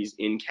growing communities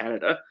in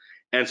Canada.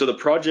 And so the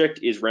project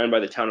is ran by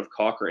the town of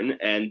Cochrane,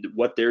 and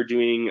what they're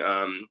doing,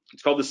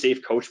 it's called the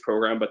Safe Coach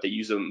program, but they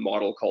use a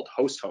model called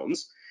host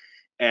homes.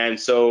 And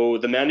so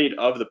the mandate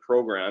of the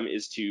program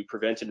is to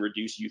prevent and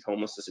reduce youth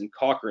homelessness in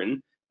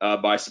Cochrane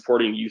by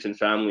supporting youth and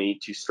family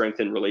to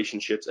strengthen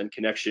relationships and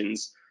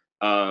connections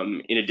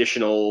to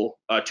additional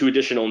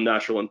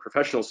natural and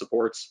professional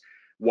supports,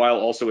 while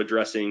also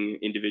addressing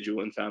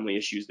individual and family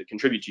issues that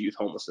contribute to youth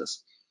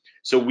homelessness.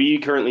 So we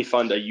currently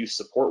fund a youth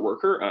support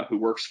worker who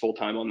works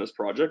full-time on this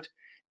project.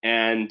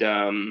 And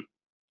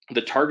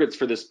the targets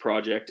for this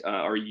project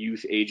are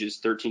youth ages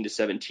 13 to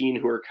 17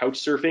 who are couch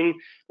surfing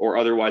or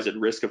otherwise at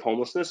risk of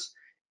homelessness,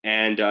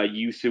 and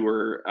youth who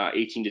are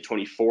 18 to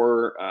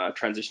 24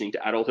 transitioning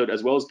to adulthood,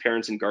 as well as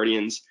parents and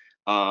guardians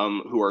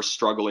who are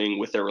struggling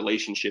with their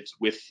relationships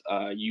with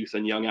youth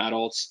and young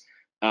adults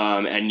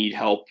and need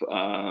help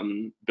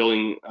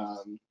building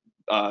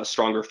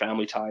stronger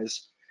family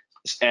ties.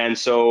 And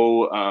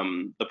so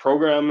the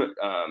program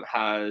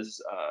has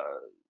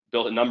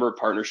built a number of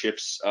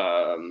partnerships.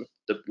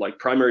 The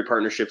primary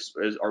partnerships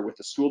are with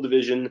the school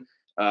division,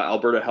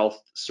 Alberta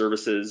Health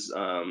Services,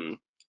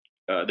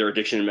 their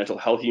addiction and mental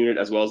health unit,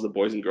 as well as the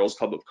Boys and Girls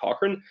Club of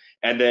Cochrane.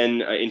 And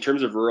then in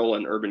terms of rural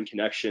and urban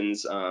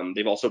connections,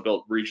 they've also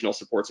built regional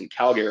supports in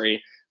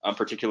Calgary,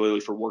 particularly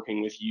for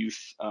working with youth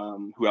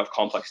who have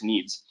complex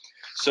needs.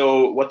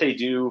 So what they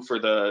do for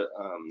the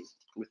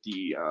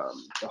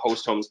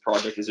host homes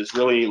project is it's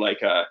really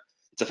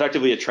it's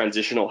effectively a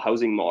transitional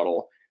housing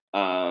model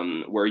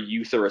where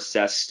youth are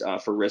assessed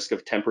for risk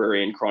of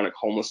temporary and chronic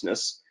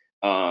homelessness,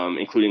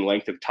 including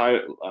length of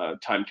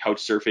time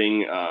couch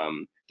surfing,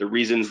 the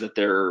reasons that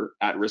they're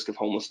at risk of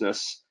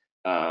homelessness,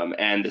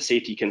 and the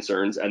safety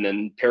concerns. And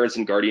then parents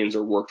and guardians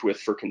are worked with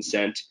for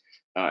consent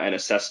and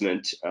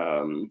assessment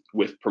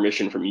with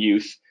permission from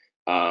youth.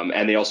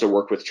 And they also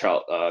work with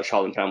child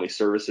and family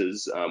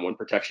services when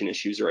protection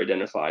issues are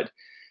identified.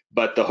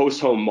 But the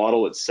host home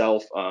model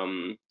itself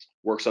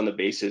works on the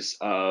basis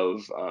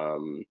of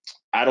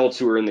adults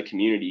who are in the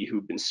community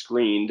who've been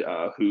screened,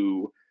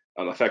 who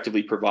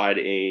effectively provide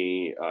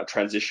a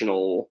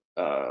transitional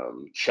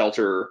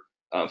shelter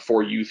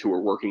for youth who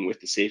are working with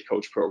the Safe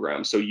Coach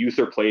program. So youth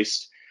are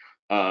placed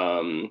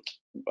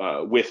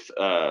with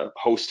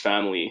host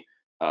family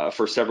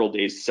for several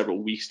days,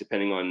 several weeks,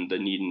 depending on the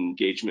need and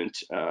engagement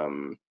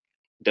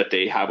that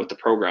they have with the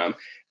program.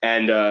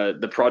 And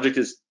the project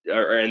is,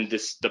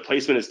 the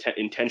placement is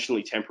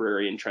intentionally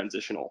temporary and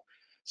transitional.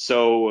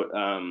 So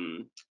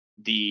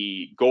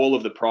the goal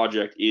of the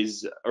project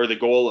is, or the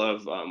goal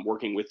of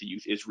working with the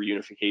youth is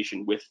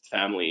reunification with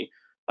family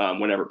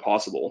whenever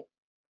possible.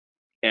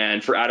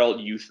 And for adult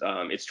youth,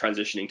 it's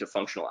transitioning to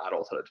functional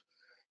adulthood.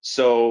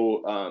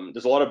 So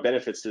there's a lot of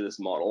benefits to this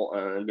model.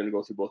 I'm going to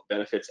go through both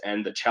benefits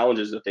and the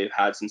challenges that they've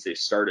had since they've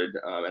started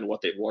and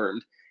what they've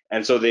learned.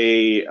 And so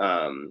the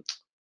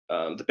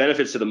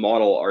benefits to the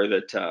model are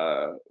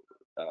that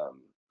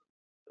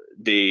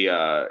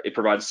it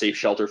provides safe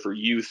shelter for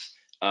youth.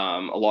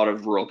 A lot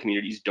of rural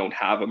communities don't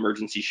have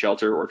emergency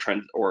shelter or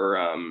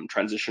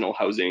transitional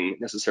housing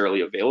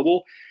necessarily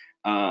available.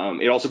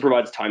 It also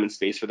provides time and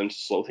space for them to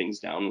slow things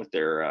down with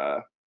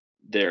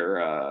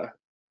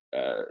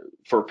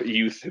for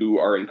youth who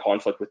are in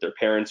conflict with their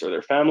parents or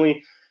their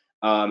family,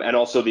 and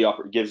also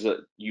gives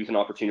youth an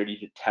opportunity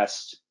to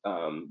test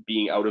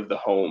being out of the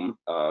home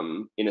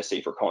in a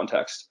safer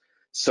context.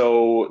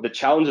 So the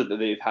challenges that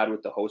they've had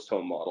with the host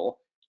home model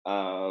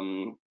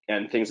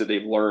and things that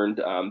they've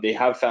learned, they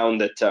have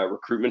found that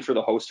recruitment for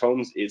the host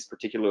homes is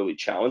particularly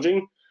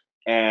challenging.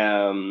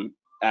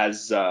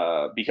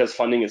 Because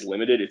funding is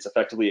limited, it's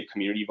effectively a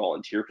community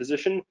volunteer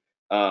position.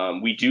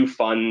 We do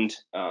fund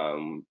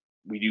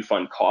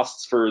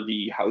costs for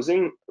the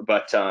housing,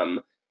 but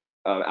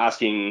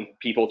asking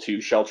people to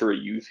shelter a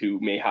youth who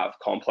may have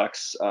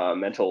complex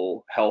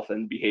mental health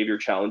and behavior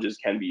challenges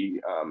can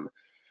be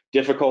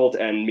difficult,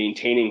 and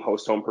maintaining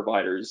host home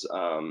providers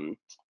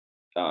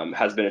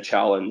has been a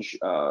challenge,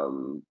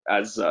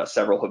 as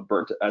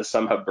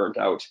some have burnt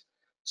out.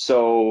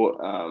 So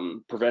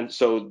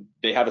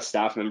they have a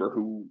staff member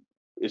who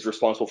is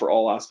responsible for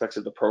all aspects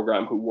of the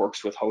program, who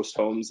works with host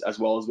homes as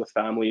well as with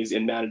families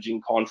in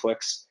managing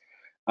conflicts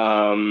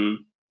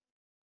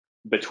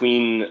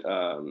between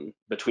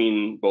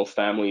both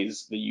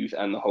families, the youth,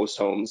 and the host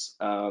homes.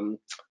 But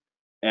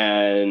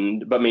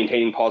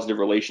maintaining positive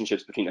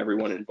relationships between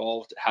everyone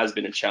involved has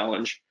been a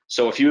challenge.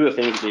 So a few of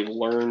the things they've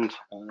learned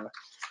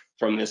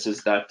from this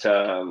is that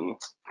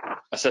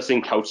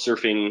assessing couch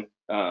surfing,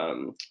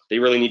 they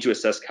really need to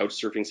assess couch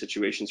surfing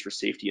situations for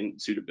safety and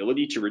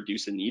suitability to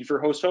reduce the need for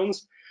host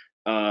homes,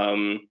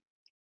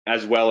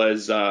 as well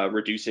as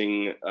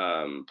reducing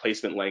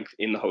placement length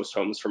in the host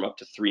homes from up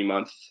to 3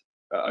 months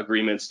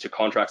agreements to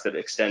contracts that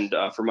extend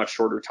for much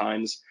shorter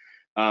times,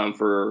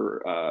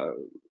 for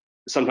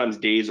sometimes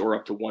days or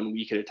up to 1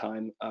 week at a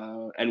time,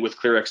 and with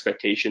clear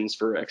expectations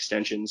for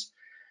extensions.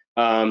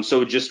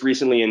 So just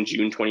recently in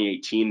June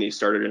 2018, they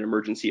started an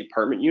emergency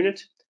apartment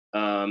unit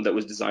that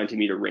was designed to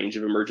meet a range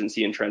of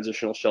emergency and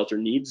transitional shelter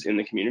needs in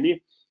the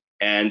community.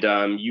 And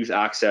youth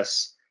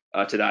access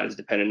to that is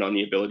dependent on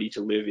the ability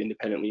to live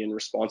independently and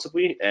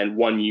responsibly. And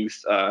one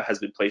youth has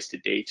been placed to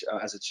date,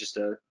 as it's just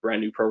a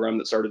brand new program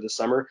that started this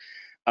summer.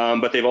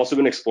 But they've also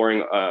been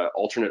exploring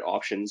alternate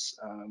options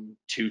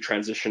to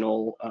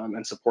transitional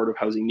and supportive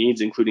housing needs,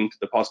 including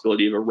the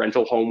possibility of a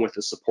rental home with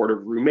a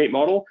supportive roommate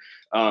model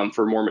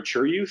for more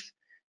mature youth.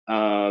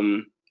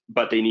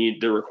 But they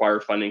require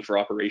funding for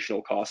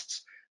operational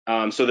costs.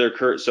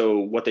 So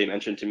what they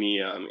mentioned to me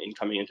in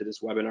coming into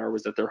this webinar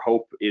was that their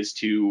hope is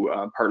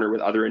to partner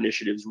with other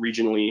initiatives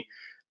regionally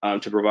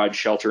to provide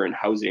shelter and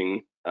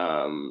housing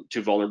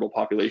to vulnerable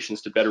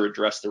populations to better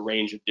address the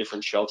range of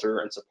different shelter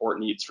and support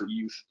needs for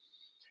youth.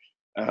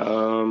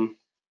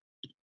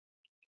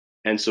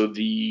 And so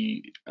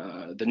the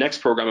next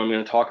program I'm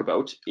going to talk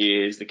about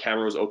is the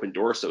Camrose Open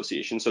Door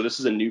Association. So this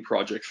is a new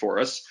project for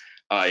us.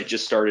 It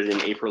just started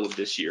in April of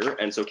this year.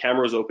 And so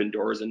Camrose Open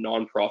Door is a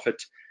nonprofit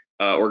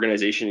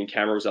organization in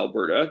Camrose,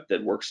 Alberta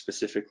that works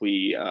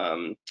specifically,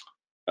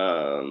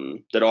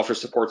 that offers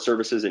support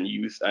services and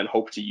youth and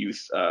hope to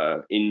youth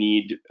in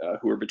need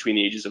who are between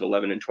the ages of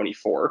 11 and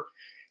 24.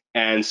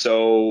 And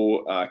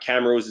so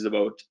Camrose is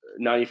about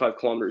 95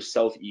 kilometers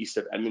southeast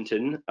of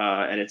Edmonton,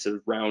 and it's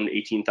around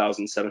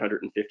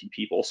 18,750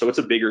 people. So it's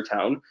a bigger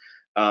town.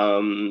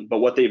 But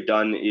what they've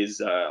done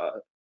is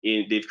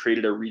they've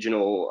created a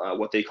regional,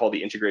 what they call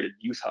the Integrated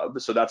Youth Hub.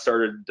 So that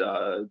started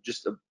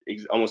just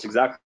almost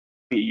exactly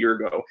a year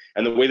ago.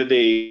 And the way that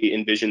they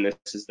envision this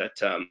is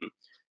that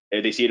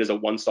they see it as a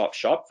one-stop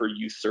shop for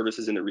youth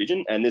services in the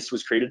region. And this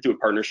was created through a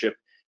partnership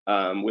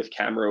with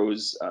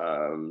Camrose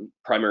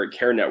Primary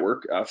Care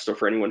Network. So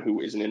for anyone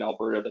who isn't in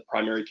Alberta, the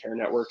primary care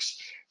networks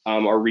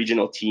are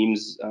regional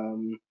teams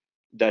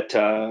that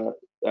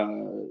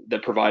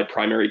provide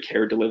primary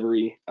care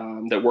delivery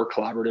that work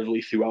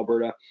collaboratively through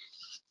Alberta.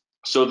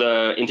 So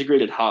the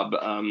integrated hub,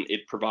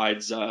 it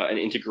provides an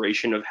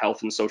integration of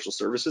health and social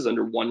services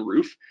under one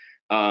roof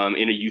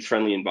in a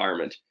youth-friendly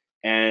environment.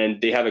 And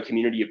they have a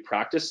community of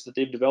practice that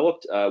they've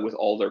developed with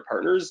all their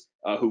partners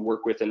who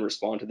work with and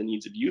respond to the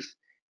needs of youth.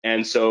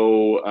 And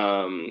so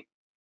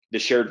the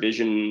shared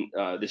vision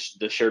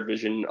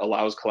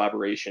allows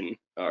collaboration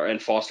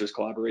and fosters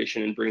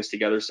collaboration and brings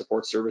together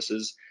support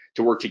services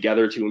to work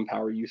together to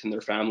empower youth and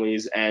their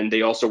families. And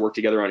they also work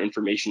together on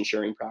information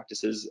sharing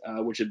practices,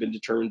 which have been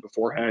determined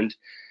beforehand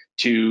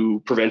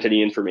to prevent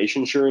any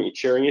information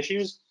sharing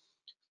issues.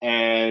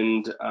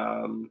 And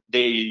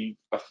they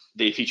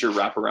feature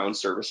wraparound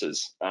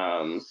services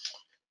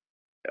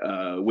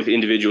with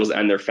individuals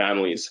and their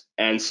families.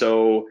 And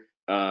so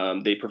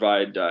they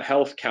provide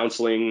health,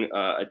 counseling,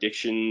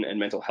 addiction, and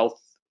mental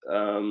health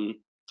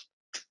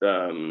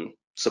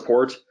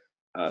support,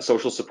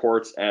 social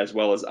supports, as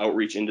well as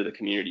outreach into the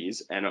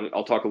communities. And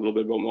I'll talk a little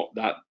bit about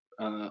that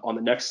on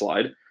the next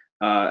slide,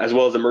 as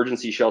well as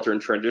emergency shelter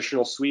and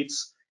transitional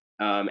suites,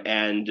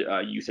 and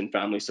youth and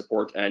family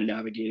support and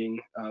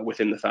navigating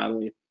within the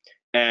family.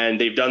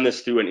 And they've done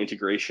this through an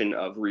integration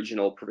of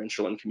regional,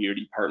 provincial, and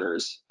community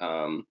partners.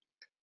 And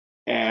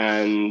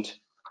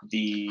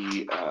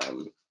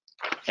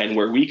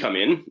where we come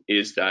in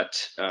is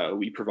that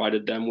we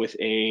provided them with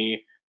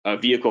a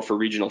vehicle for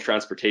regional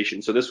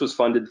transportation. So this was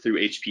funded through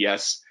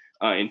HPS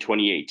in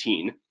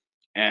 2018.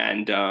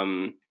 And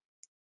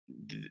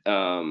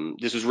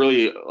this was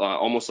really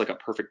almost like a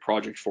perfect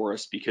project for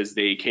us, because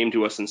they came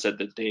to us and said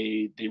that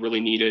they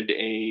really needed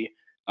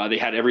they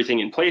had everything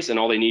in place, and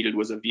all they needed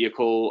was a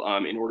vehicle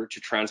in order to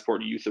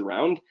transport youth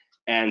around.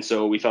 And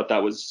so we thought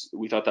that was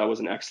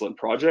an excellent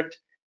project.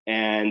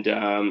 And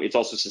it's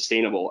also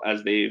sustainable,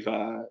 as they've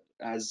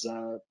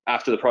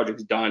after the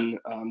project's done,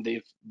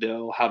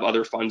 they'll have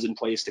other funds in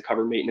place to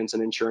cover maintenance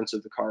and insurance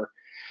of the car.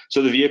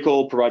 So the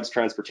vehicle provides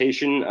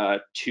transportation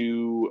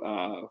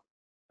to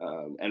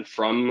and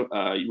from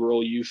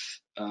rural youth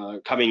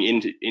coming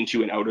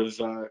into and out of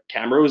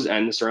Camrose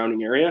and the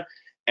surrounding area.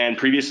 And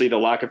previously, the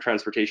lack of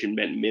transportation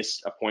meant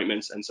missed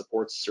appointments and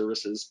support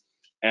services.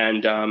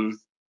 And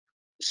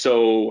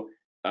so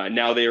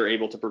now they are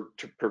able to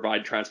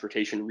provide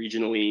transportation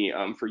regionally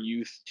for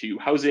youth to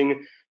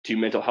housing, to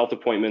mental health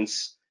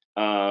appointments,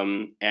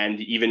 and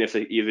even if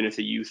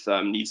the youth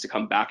needs to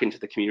come back into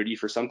the community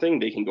for something,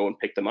 they can go and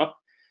pick them up.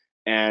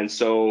 And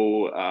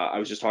so I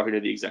was just talking to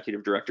the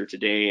executive director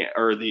today,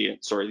 or the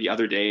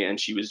other day, and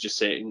she was just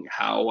saying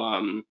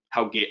how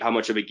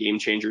much of a game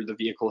changer the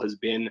vehicle has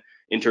been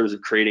in terms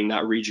of creating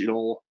that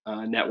regional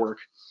network.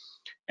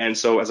 And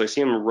so, as I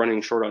see I'm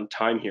running short on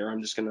time here,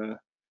 I'm just gonna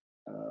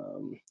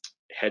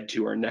head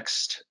to our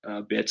next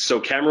bit. So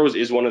Camrose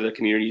is one of the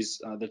communities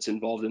that's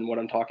involved in what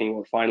I'm talking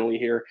about finally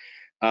here.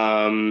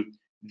 There's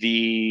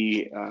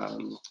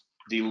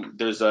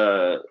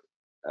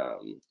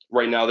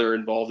right now they're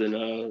involved in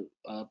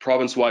a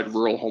province-wide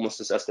rural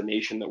homelessness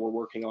estimation that we're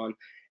working on.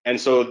 And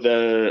so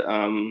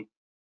there's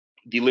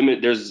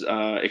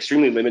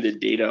extremely limited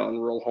data on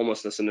rural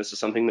homelessness, and this is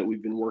something that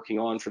we've been working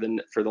on for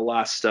the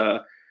last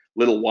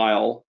little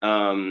while.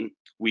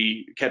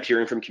 We kept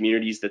hearing from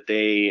communities that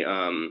they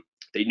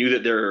knew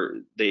that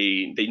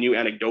they knew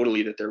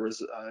anecdotally that there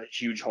was a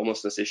huge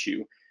homelessness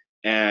issue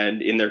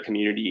and in their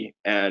community,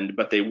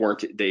 but they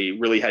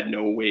really had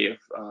no way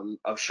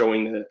of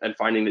showing and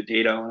finding the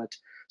data on it.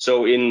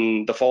 So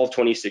in the fall of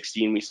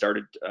 2016, we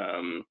started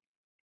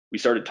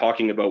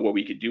talking about what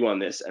we could do on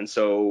this. And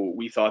so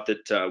we thought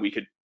that we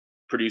could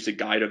produce a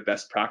guide of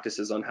best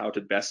practices on how to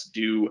best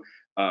do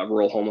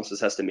rural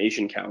homelessness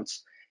estimation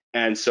counts.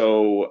 And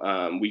so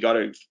we got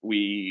a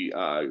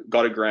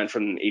grant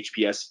from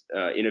HPS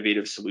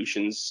Innovative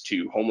Solutions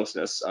to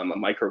Homelessness, a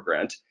micro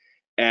grant.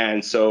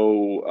 And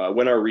so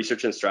when our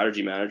research and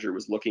strategy manager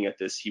was looking at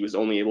this, he was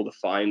only able to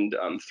find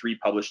 3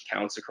 published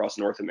counts across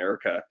North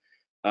America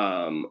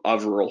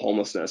of rural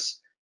homelessness.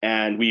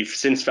 And we've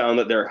since found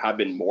that there have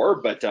been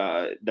more, but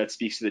that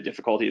speaks to the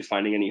difficulty of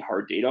finding any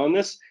hard data on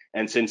this.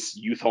 And since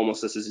youth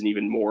homelessness is an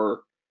even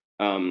more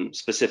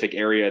specific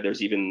area,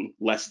 there's even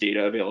less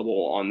data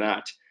available on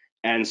that.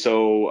 And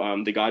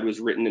so the guide was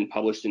written and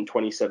published in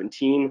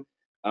 2017.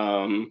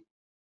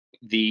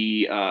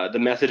 The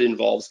method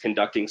involves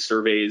conducting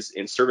surveys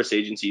in service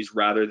agencies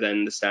rather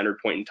than the standard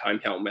point in time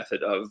count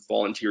method of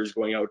volunteers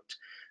going out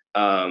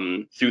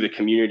through the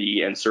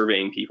community and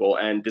surveying people.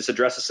 And this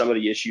addresses some of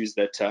the issues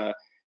that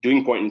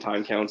doing point in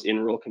time counts in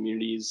rural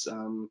communities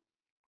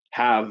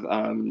have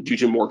due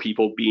to more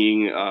people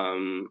being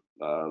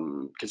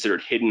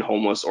considered hidden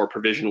homeless or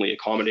provisionally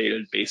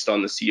accommodated based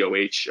on the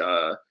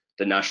COH,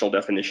 the national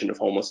definition of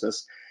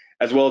homelessness.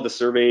 As well, the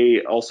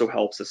survey also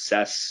helps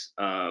assess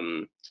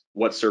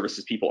what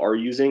services people are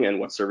using and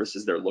what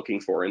services they're looking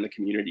for in the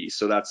community.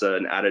 So that's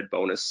an added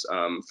bonus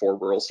for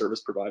rural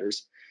service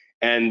providers.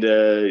 And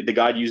the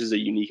guide uses a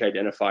unique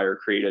identifier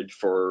created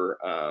for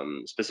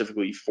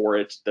specifically for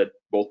it that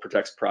both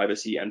protects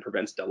privacy and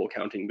prevents double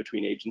counting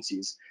between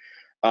agencies.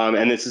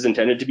 And this is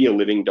intended to be a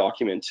living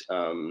document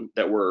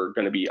that we're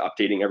going to be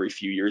updating every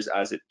few years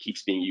as it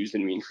keeps being used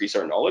and we increase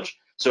our knowledge.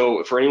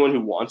 So for anyone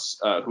who wants,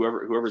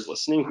 whoever's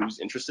listening, who's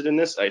interested in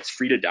this, it's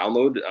free to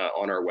download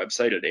on our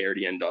website at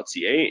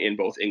ardn.ca in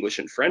both English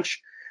and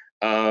French.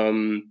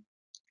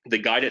 The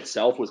guide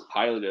itself was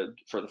piloted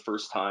for the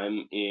first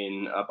time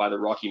by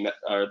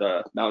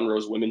the Mountain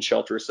Rose Women's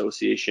Shelter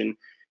Association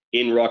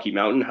in Rocky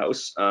Mountain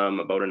House,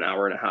 about an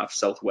hour and a half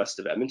southwest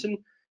of Edmonton.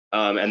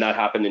 And that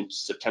happened in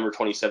September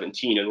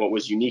 2017. And what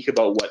was unique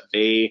about what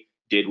they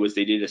did was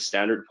they did a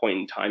standard point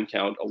in time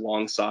count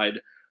alongside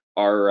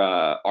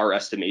our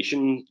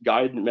estimation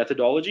guide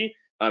methodology.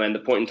 And the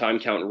point in time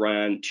count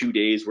ran 2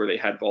 days where they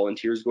had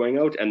volunteers going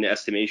out, and the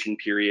estimation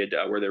period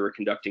where they were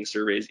conducting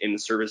surveys in the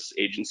service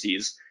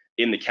agencies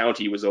in the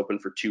county was open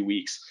for 2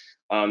 weeks.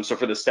 So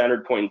for the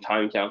standard point in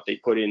time count, they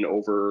put in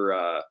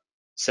over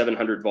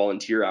 700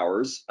 volunteer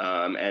hours,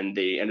 and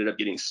they ended up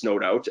getting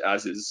snowed out,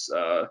 as is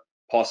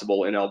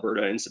possible in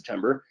Alberta in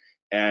September.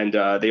 And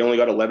they only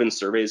got 11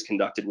 surveys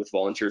conducted with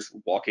volunteers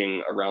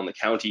walking around the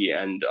county,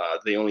 and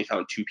they only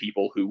found 2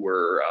 people who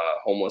were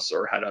homeless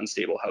or had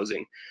unstable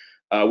housing.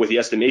 With the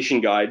estimation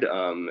guide,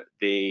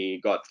 they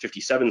got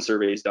 57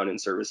 surveys done in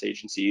service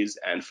agencies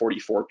and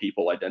 44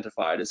 people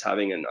identified as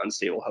having an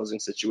unstable housing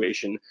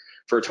situation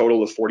for a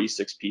total of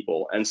 46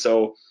 people. And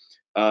so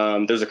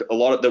there's a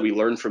lot that we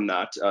learned from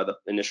that, the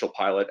initial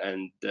pilot,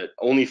 and that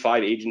only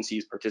 5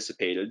 agencies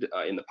participated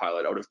in the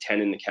pilot out of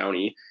 10 in the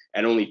county,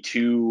 and only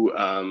two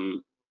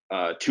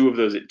of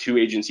those 2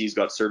 agencies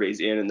got surveys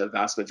in, and the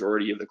vast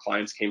majority of the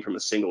clients came from a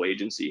single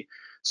agency.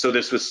 So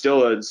this was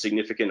still a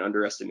significant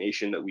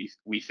underestimation that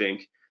we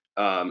think,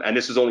 and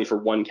this was only for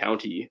one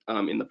county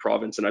in the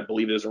province, and I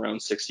believe there's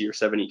around 60 or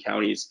 70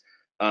 counties.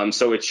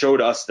 So it showed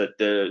us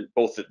that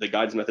both the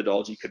guide's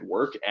methodology could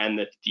work, and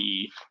that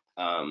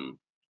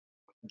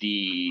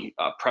the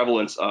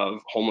prevalence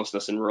of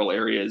homelessness in rural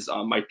areas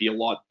might be a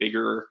lot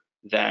bigger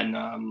than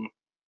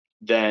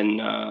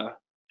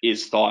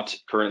is thought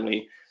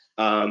currently.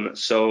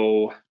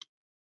 So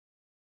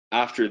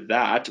after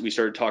that, we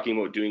started talking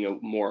about doing a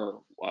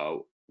more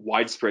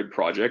widespread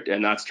project,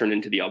 and that's turned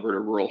into the Alberta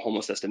Rural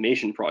Homeless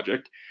Estimation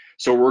Project.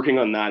 So we're working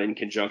on that in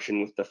conjunction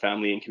with the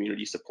Family and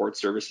Community Support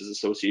Services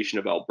Association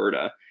of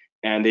Alberta,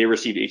 and they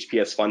received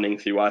HPS funding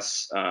through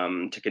us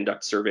to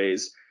conduct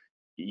surveys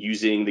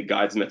using the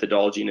guide's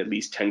methodology in at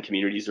least 10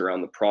 communities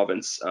around the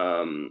province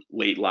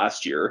late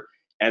last year.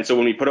 And so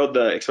when we put out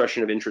the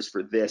expression of interest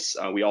for this,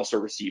 we also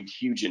received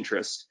huge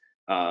interest.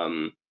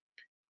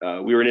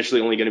 We were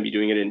initially only going to be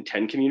doing it in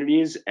 10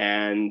 communities,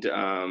 and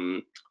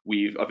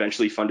we've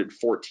eventually funded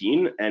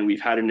 14, and we've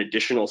had an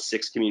additional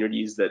 6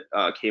 communities that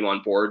came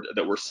on board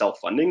that were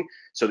self-funding.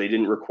 So they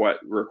didn't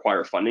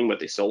require funding, but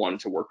they still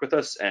wanted to work with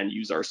us and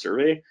use our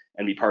survey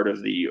and be part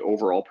of the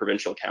overall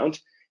provincial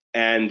count.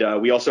 And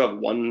we also have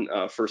one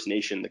First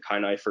Nation, the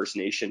Kainai First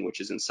Nation,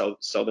 which is in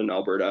southern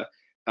Alberta.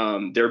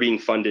 They're being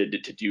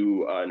funded to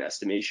do an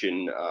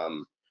estimation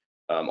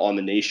on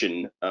the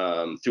nation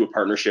through a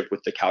partnership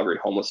with the Calgary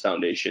Homeless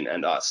Foundation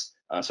and us.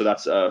 So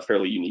that's a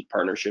fairly unique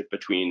partnership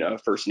between a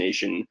First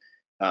Nation,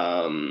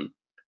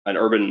 an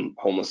urban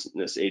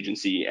homelessness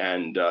agency,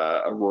 and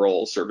a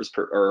rural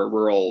or a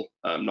rural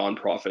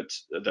nonprofit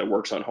that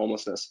works on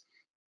homelessness.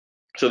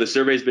 So the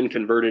survey has been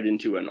converted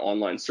into an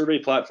online survey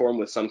platform,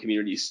 with some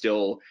communities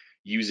still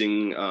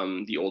using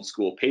the old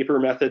school paper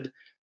method.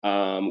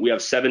 We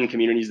have 7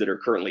 communities that are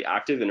currently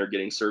active and are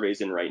getting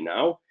surveys in right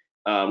now,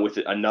 with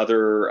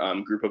another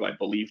group of, I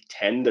believe,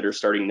 10 that are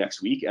starting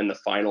next week, and the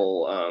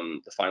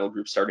final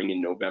group starting in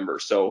November.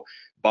 So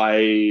by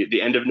the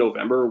end of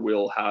November,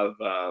 we'll have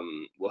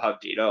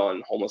data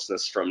on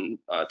homelessness from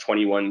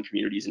 21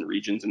 communities and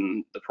regions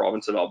in the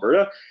province of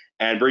Alberta.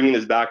 And bringing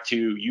this back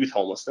to youth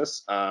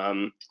homelessness,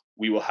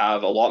 we will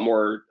have a lot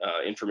more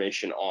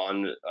information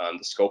on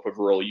the scope of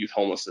rural youth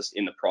homelessness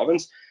in the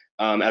province,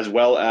 as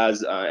well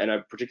as, and I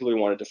particularly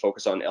wanted to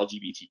focus on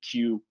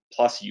LGBTQ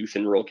plus youth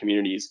in rural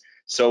communities.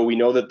 So we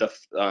know that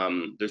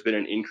there's been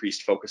an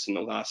increased focus in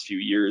the last few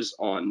years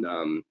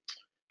on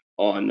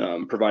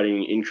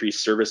providing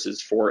increased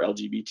services for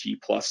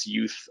LGBT plus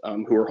youth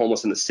who are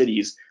homeless in the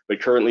cities,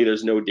 but currently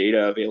there's no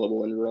data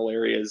available in rural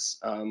areas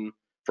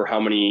for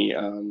how many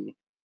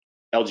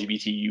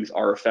LGBT youth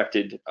are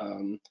affected.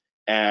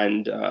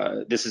 And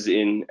this is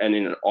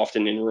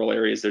often in rural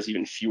areas, there's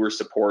even fewer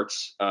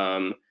supports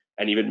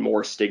and even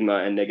more stigma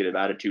and negative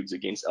attitudes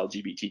against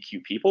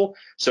LGBTQ people.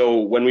 So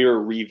when we were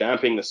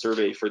revamping the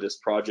survey for this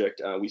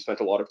project, we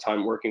spent a lot of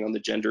time working on the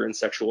gender and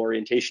sexual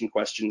orientation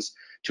questions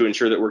to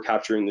ensure that we're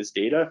capturing this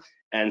data.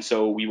 And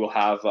so we will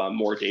have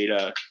more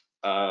data,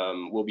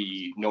 will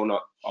be known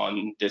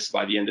on this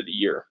by the end of the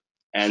year.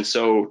 And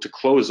so to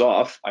close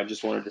off, I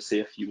just wanted to say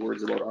a few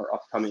words about our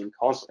upcoming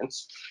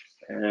conference.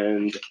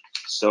 And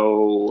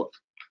so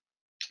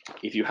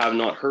if you have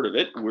not heard of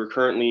it, we're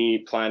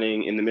currently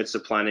in the midst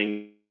of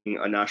planning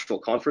a national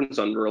conference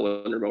on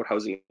rural and remote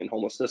housing and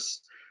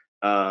homelessness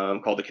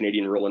called the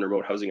Canadian Rural and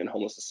Remote Housing and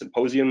Homelessness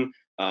Symposium.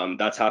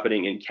 That's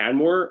happening in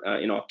Canmore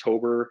in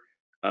October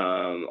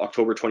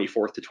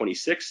 24th to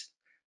 26th.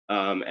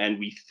 And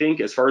we think,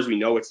 as far as we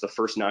know, it's the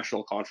first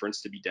national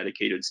conference to be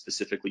dedicated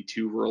specifically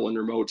to rural and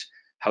remote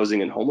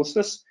housing and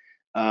homelessness.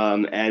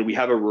 And we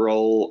have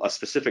a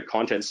specific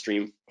content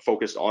stream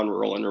focused on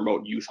rural and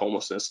remote youth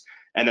homelessness.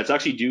 And that's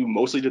actually due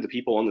mostly to the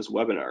people on this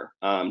webinar.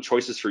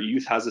 Choices for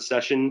Youth has a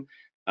session.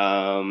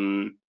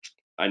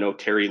 I know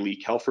Terry Lee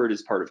Kelford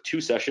is part of 2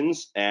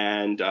 sessions,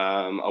 and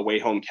Away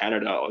Home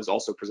Canada is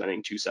also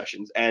presenting 2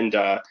 sessions. And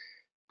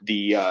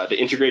the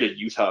Integrated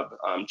Youth Hub,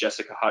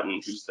 Jessica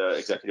Hutton, who's the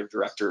executive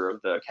director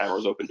of the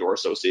Canada's Open Door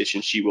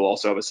Association, she will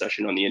also have a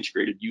session on the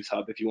Integrated Youth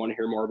Hub if you want to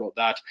hear more about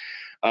that.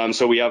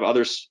 So we have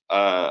others,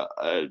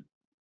 a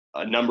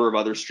number of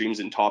other streams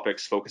and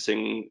topics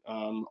focusing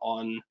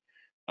on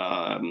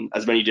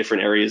as many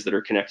different areas that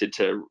are connected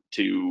to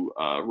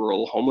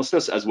rural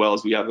homelessness, as well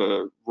as we have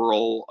a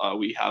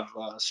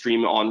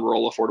stream on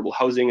rural affordable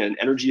housing and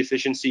energy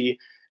efficiency,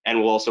 and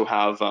we'll also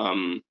have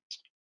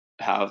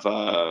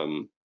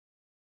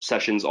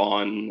sessions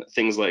on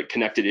things like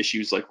connected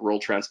issues like rural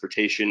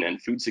transportation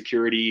and food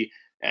security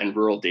and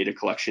rural data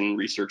collection,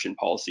 research, and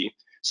policy.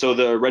 So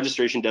the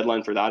registration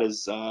deadline for that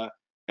is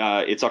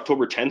it's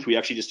October 10th. We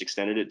actually just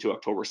extended it to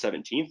October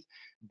 17th.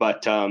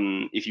 But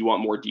if you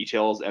want more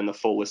details and the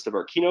full list of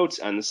our keynotes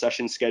and the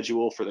session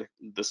schedule for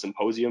the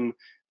symposium,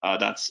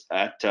 that's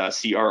at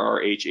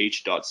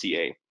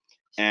crrhh.ca.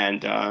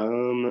 And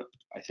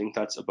I think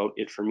that's about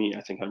it for me.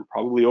 I think I'm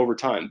probably over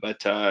time, but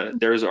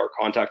there's our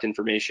contact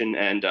information,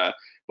 and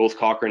both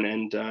Cochrane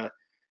and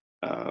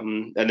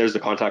there's the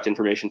contact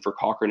information for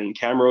Cochrane and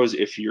Camrose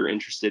if you're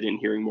interested in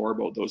hearing more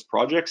about those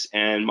projects,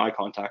 and my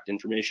contact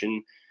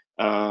information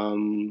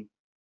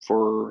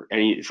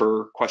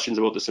for questions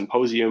about the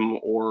symposium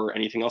or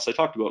anything else I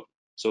talked about.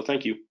 So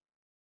thank you,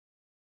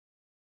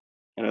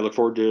 and I look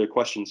forward to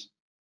questions.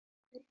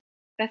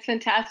 That's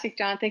fantastic,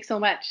 John. Thanks so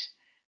much.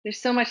 There's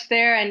so much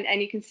there,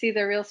 and you can see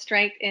the real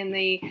strength in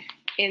the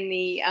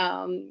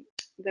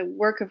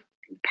work of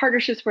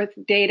partnerships with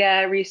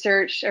data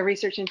research, a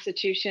research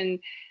institution,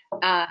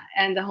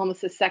 and the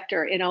homelessness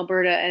sector in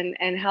Alberta,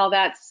 and how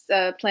that's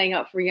playing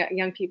out for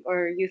young people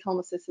or youth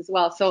homelessness as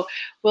well. So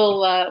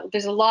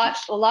there's a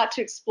lot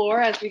to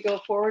explore as we go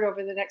forward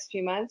over the next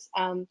few months.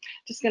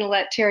 Just going to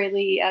let Terry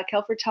Lee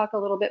Kelford talk a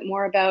little bit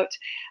more about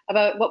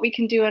what we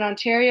can do in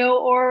Ontario,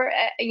 or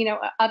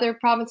other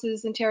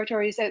provinces and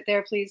territories out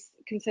there. Please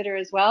consider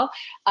as well.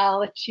 I'll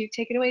let you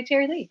take it away,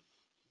 Terry Lee.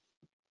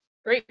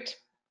 Great.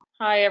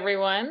 Hi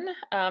everyone.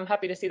 I'm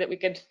happy to see that we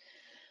could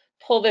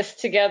pull this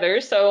together.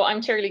 So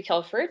I'm Terry Lee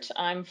Kelford.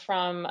 I'm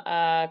from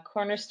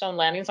Cornerstone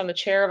Landings. I'm the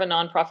chair of a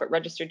nonprofit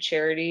registered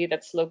charity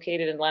that's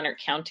located in Lanark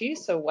County,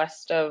 so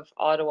west of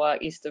Ottawa,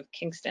 east of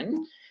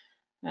Kingston.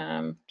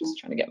 Just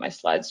trying to get my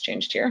slides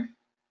changed here.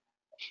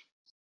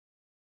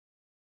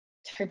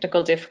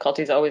 Technical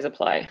difficulties always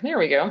apply. There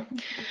we go.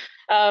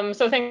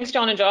 So thanks,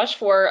 John and Josh,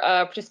 for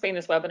participating in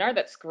this webinar.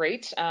 That's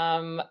great.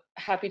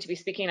 Happy to be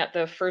speaking at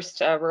the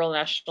first Rural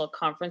National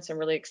Conference. I'm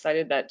really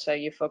excited that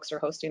you folks are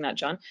hosting that,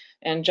 John.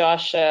 And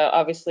Josh,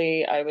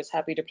 obviously, I was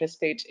happy to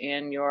participate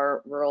in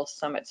your rural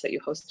summits that you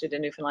hosted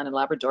in Newfoundland and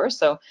Labrador.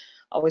 So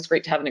always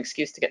great to have an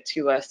excuse to get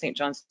to St.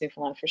 John's,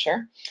 Newfoundland for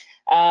sure.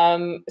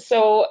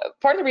 So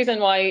part of the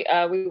reason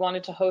why we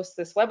wanted to host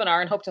this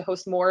webinar and hope to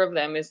host more of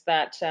them is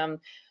that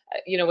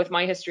you know, with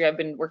my history, I've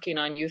been working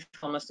on youth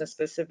homelessness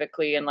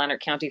specifically in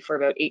Lanark County for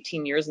about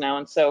 18 years now.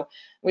 And so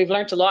we've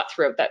learned a lot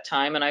throughout that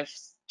time. And I've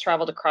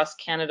traveled across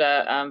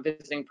Canada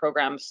visiting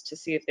programs to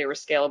see if they were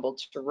scalable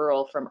to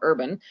rural from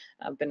urban.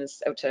 I've been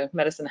out to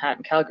Medicine Hat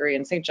and Calgary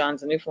and St.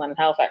 John's and Newfoundland and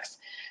Halifax.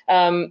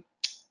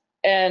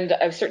 And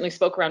I've certainly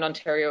spoke around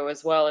Ontario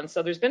as well. And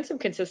so there's been some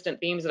consistent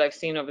themes that I've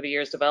seen over the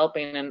years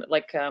developing. And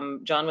like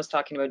John was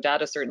talking about,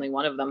 data is certainly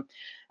one of them.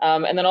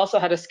 And then also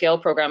how to scale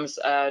programs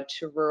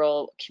to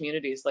rural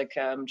communities like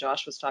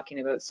Josh was talking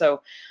about.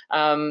 So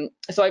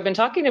so I've been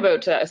talking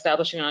about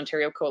establishing an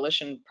Ontario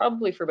coalition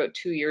probably for about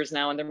 2 years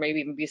now. And there may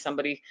even be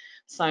somebody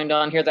signed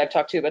on here that I've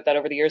talked to about that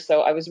over the years.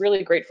 So I was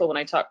really grateful when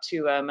I talked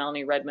to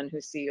Melanie Redman,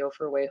 who's CEO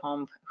for Way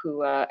Home,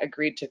 who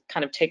agreed to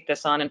kind of take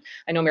this on. And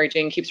I know Mary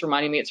Jane keeps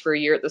reminding me it's for a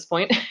year at this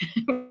point,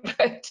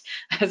 but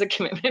as a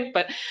commitment.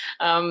 But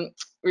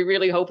we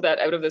really hope that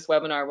out of this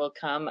webinar will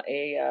come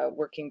a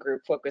working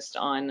group focused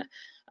on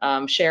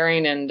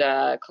sharing and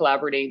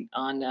collaborating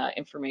on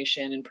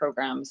information and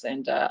programs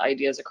and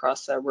ideas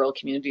across rural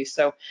communities.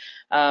 So,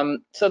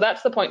 so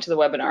that's the point to the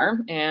webinar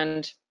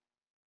and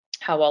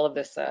how all of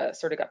this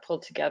sort of got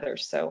pulled together.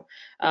 So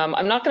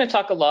I'm not going to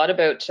talk a lot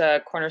about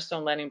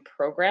Cornerstone Landing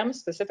Program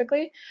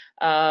specifically.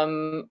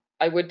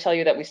 I would tell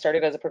you that we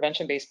started as a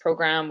prevention-based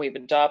program. We've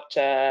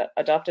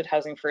adopted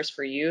Housing First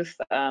for Youth.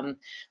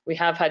 We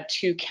have had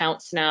 2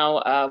 counts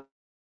now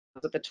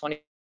with the 20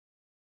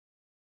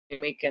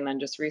 week and then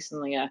just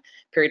recently a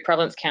period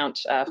prevalence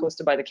count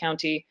hosted by the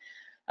county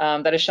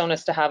that has shown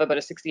us to have about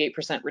a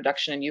 68%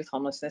 reduction in youth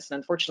homelessness and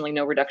unfortunately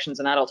no reductions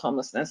in adult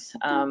homelessness.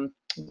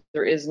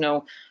 There is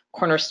no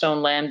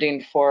Cornerstone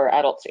Landing for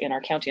adults in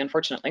our county,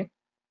 unfortunately.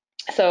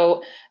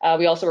 So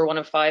we also were one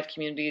of 5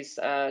 communities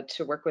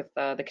to work with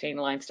the Canadian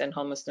Alliance to End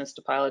Homelessness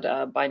to pilot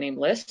a by name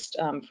list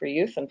for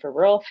youth and for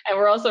rural. And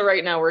we're also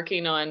right now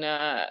working on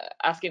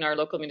asking our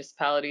local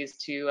municipalities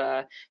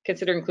to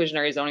consider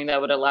inclusionary zoning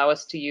that would allow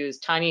us to use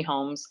tiny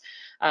homes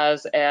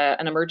as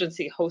an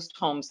emergency host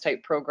homes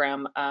type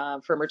program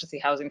for emergency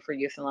housing for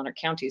youth in Lanark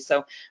County.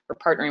 So we're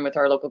partnering with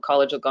our local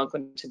college,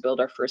 Algonquin, to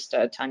build our first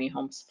tiny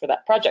homes for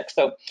that project.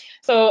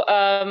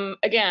 So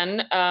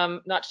again,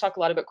 not to talk a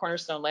lot about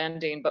Cornerstone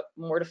Landing, but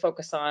more to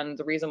focus on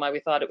the reason why we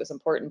thought it was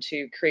important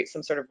to create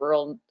some sort of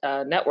rural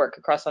network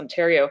across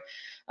Ontario.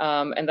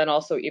 And then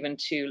also even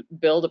to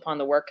build upon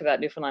the work that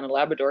Newfoundland and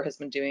Labrador has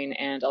been doing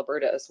and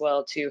Alberta as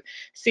well to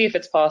see if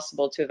it's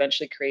possible to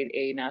eventually create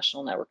a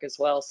national network as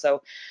well.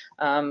 So,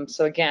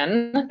 so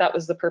again, that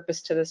was the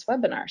purpose to this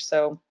webinar.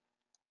 So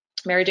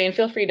Mary Jane,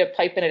 feel free to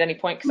pipe in at any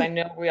point because I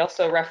know we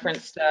also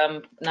referenced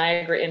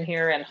Niagara in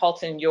here and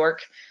Halton,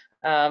 York.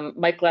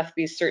 Mike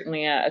Lethby is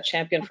certainly a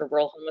champion for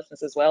rural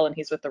homelessness as well, and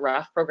he's with the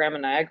RAF program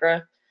in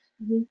Niagara.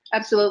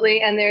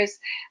 Absolutely, and there's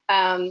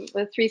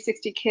the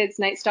 360 Kids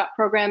Night Stop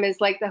program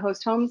is like the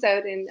host homes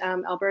out in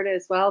Alberta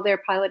as well.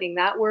 They're piloting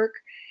that work.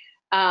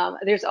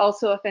 There's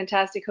also a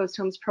fantastic host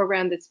homes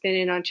program that's been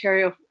in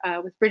Ontario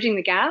with Bridging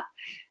the Gap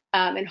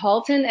in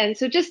Halton. And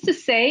so just to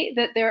say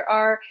that there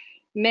are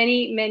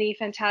many, many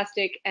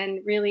fantastic and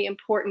really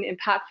important,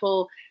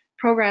 impactful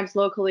programs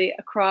locally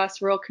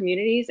across rural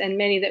communities and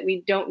many that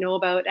we don't know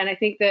about. And I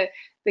think the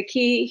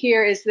key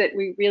here is that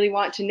we really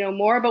want to know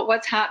more about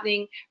what's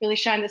happening, really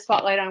shine the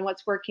spotlight on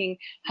what's working,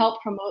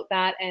 help promote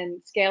that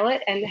and scale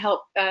it, and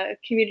help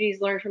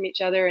communities learn from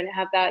each other and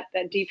have that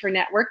deeper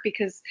network,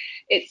 because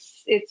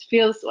it's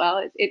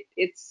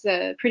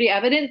pretty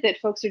evident that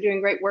folks are doing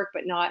great work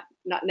but not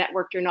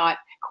networked or not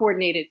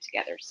coordinated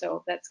together.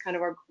 So that's kind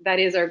of that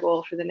is our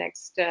goal for the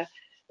next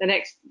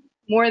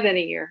more than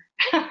a year.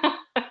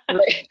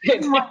 Right.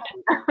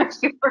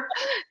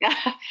 Yeah,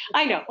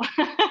 I know.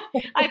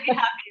 I'd be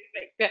happy to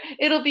make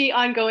it'll be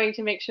ongoing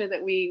to make sure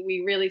that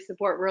we really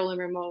support rural and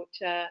remote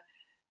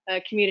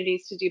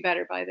communities to do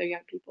better by their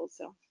young people.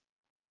 So,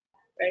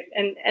 right,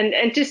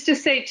 and just to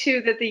say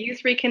too that the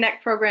Youth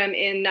Reconnect program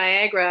in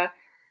Niagara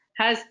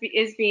has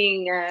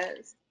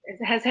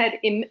had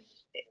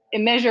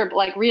immeasurable,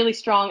 like really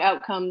strong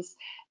outcomes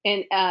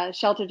in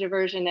shelter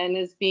diversion, and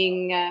is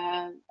being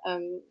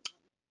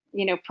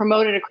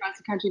promoted across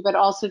the country, but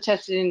also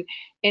tested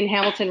in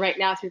Hamilton right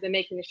now through the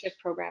Making the Shift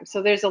program.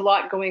 So there's a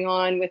lot going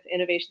on with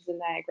innovations in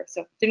Niagara.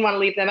 So didn't want to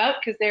leave them out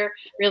because they're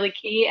really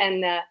key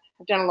and have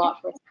done a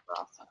lot for us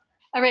also.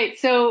 All right,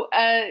 so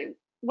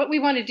what we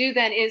want to do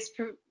then is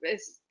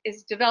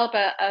develop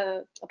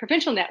a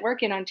provincial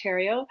network in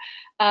Ontario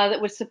that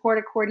would support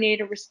a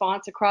coordinated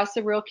response across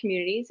the rural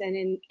communities and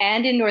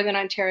in Northern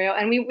Ontario.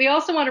 And we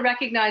also want to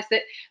recognize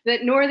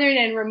that northern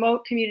and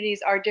remote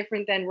communities are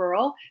different than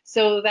rural.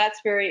 So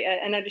that's very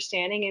an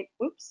understanding.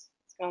 And oops,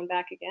 it's gone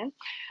back again.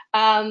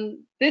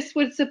 This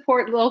would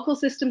support local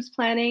systems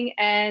planning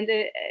and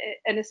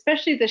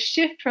especially the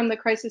shift from the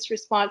crisis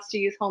response to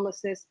youth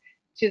homelessness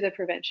to the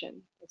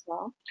prevention as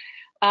well.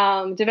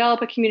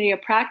 Develop a community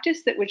of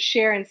practice that would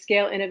share and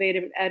scale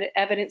innovative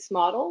evidence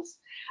models.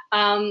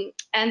 And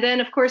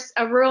then, of course,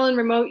 a rural and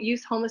remote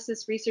youth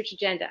homelessness research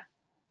agenda.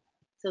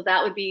 So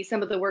that would be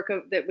some of the work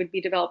that would be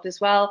developed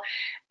as well.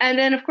 And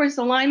then, of course,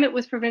 alignment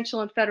with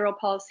provincial and federal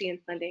policy and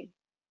funding.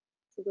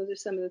 So those are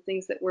some of the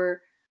things that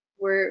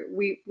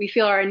we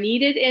feel are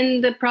needed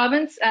in the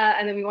province,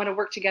 and then we want to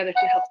work together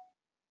to help.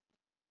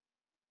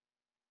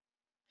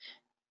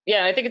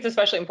 Yeah, I think it's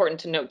especially important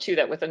to note too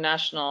that with a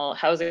national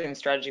housing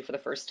strategy for the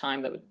first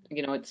time, that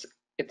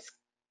it's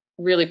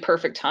really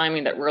perfect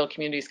timing that rural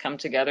communities come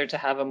together to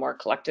have a more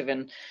collective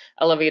and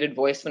elevated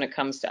voice when it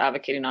comes to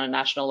advocating on a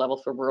national level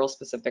for rural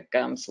specific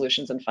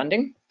solutions and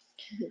funding.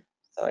 Mm-hmm.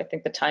 So I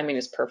think the timing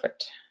is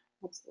perfect.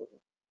 Absolutely.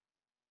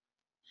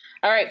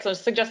 All right, so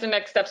suggested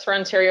next steps for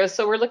Ontario.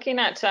 So we're looking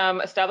at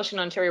establishing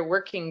an Ontario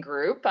working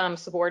group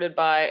supported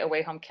by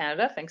Away Home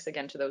Canada. Thanks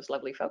again to those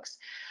lovely folks.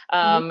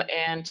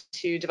 And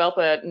to develop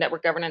a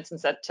network governance and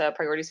set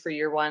priorities for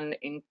year one,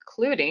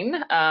 including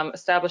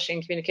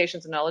establishing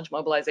communications and knowledge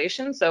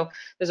mobilization. So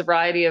there's a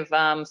variety of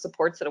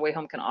supports that Away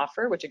Home can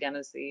offer, which again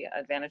is the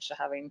advantage to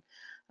having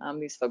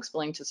these folks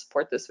willing to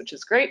support this, which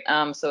is great.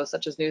 So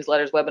such as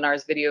newsletters,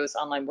 webinars, videos,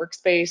 online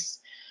workspace.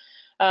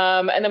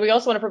 And then we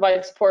also want to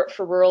provide support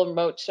for rural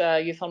remote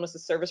youth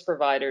homelessness service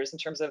providers in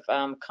terms of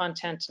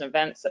content and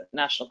events at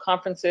national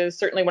conferences.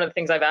 Certainly one of the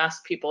things I've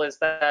asked people is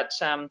that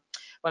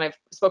when I've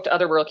spoke to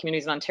other rural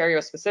communities in Ontario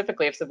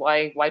specifically, I've said,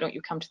 why don't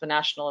you come to the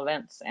national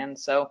events? And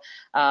so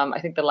I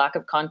think the lack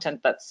of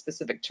content that's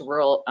specific to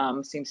rural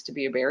seems to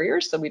be a barrier.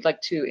 So we'd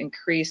like to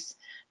increase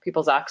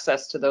people's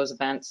access to those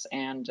events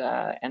and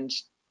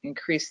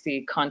increase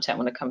the content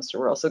when it comes to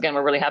rural. So again,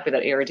 we're really happy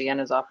that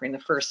ARDN is offering the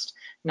first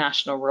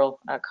national rural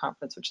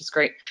conference, which is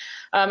great.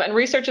 And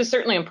research is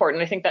certainly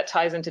important. I think that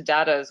ties into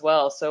data as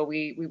well. So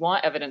we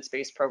want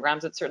evidence-based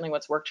programs. It's certainly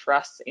what's worked for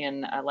us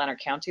in Lanark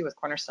County with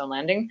Cornerstone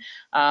Landing,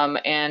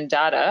 and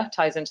data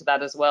ties into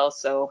that as well.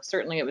 So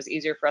certainly it was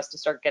easier for us to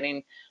start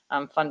getting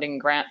funding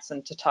grants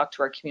and to talk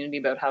to our community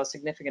about how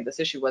significant this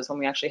issue was when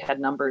we actually had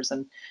numbers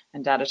and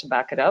data to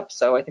back it up.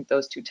 So I think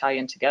those two tie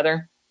in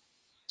together.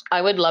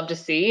 I would love to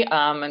see,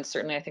 and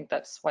certainly I think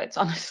that's why it's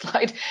on the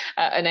slide,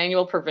 an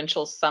annual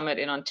provincial summit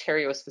in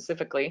Ontario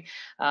specifically,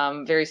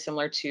 very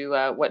similar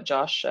to what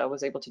Josh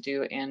was able to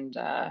do in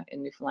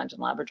Newfoundland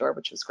and Labrador,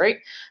 which was great.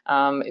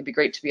 It'd be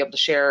great to be able to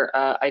share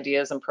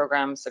ideas and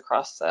programs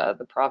across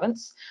the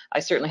province. I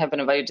certainly have been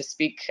invited to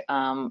speak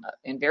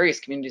in various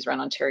communities around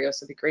Ontario,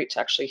 so it'd be great to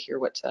actually hear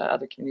what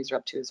other communities are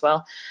up to as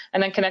well.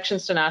 And then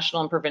connections to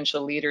national and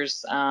provincial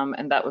leaders,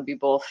 and that would be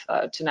both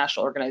to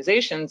national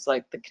organizations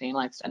like the Canadian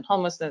Alliance to End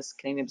Homelessness,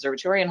 Canadian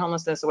Observatory on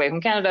Homelessness, Away from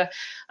Canada,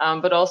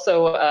 but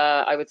also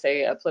I would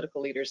say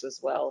political leaders as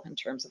well in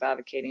terms of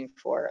advocating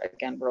for,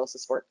 again, rural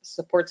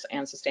supports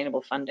and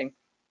sustainable funding.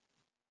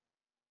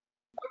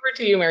 Over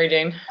to you, Mary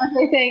Jane.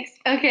 Okay, thanks.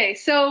 Okay,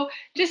 so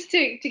just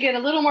to get a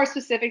little more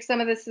specific, some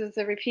of this is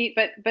a repeat,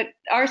 but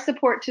our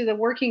support to the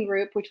working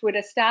group, which would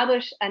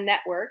establish a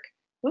network.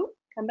 Ooh,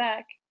 come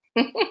back.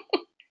 Come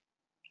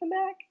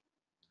back.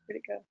 Where'd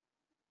it go?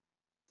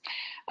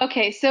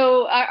 Okay,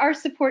 so our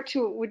support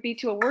would be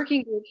to a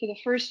working group for the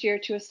first year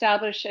to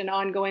establish an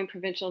ongoing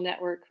provincial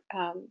network.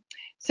 Our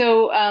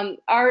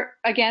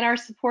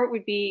support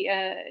would be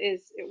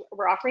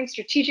we're offering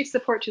strategic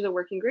support to the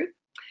working group.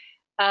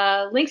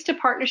 Links to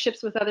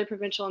partnerships with other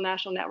provincial and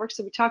national networks.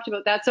 So we talked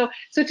about that. So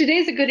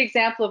today's a good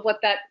example of what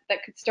that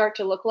could start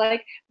to look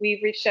like.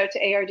 We've reached out to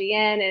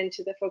ARDN and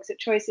to the folks at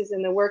Choices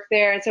and the work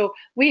there. And so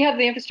we have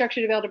the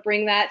infrastructure to be able to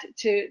bring that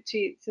to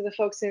the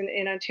folks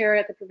in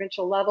Ontario at the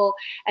provincial level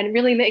and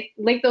really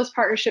link those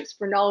partnerships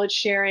for knowledge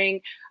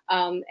sharing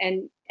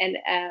and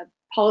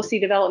policy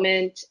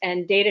development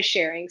and data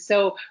sharing.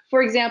 So,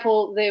 for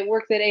example, the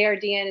work that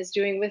ARDN is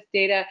doing with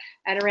data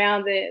and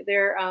around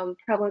their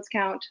prevalence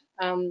count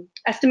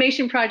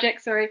estimation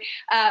project,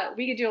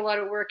 we could do a lot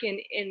of work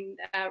in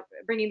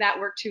bringing that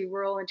work to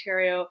rural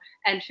Ontario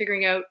and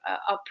figuring out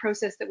a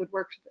process that would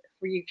work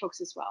for you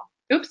folks as well.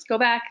 Oops, go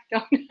back.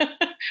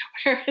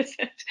 Where is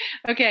it?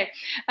 Okay.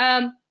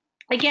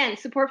 Again,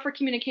 support for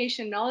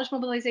communication, knowledge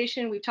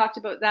mobilization, we've talked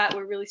about that.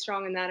 We're really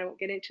strong in that. I won't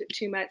get into it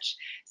too much.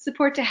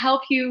 Support to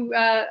help you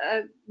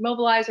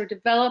mobilize or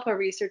develop a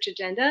research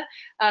agenda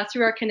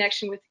through our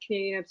connection with the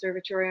Canadian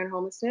Observatory on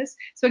Homelessness.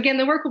 So again,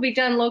 the work will be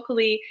done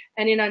locally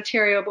and in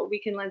Ontario, but we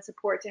can lend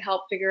support to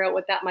help figure out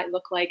what that might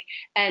look like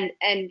and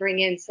bring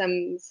in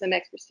some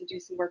experts to do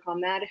some work on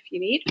that if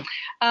you need.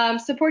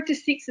 Support to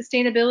seek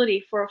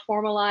sustainability for a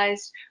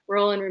formalized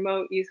rural and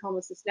remote youth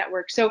homelessness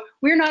network. So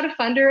we're not a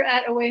funder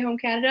at Away Home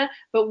Canada,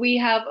 but we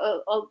have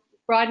a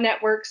broad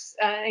networks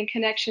and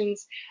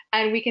connections,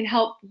 and we can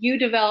help you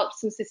develop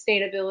some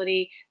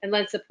sustainability and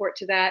lend support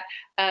to that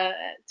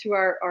through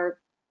our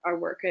our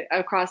work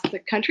across the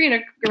country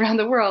and around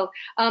the world.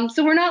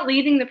 So we're not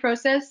leading the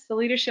process. The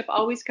leadership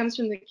always comes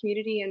from the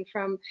community and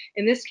from,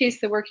 in this case,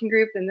 the working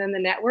group and then the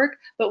network.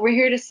 But we're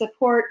here to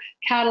support,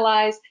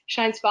 catalyze,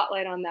 shine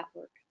spotlight on that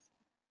work.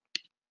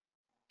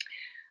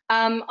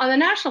 On the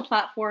national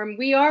platform,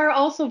 we are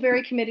also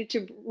very committed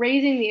to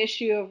raising the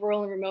issue of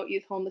rural and remote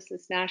youth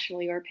homelessness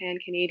nationally, or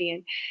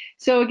pan-Canadian.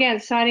 So again,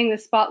 shining the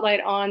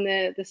spotlight on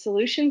the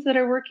solutions that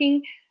are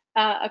working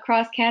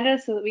across Canada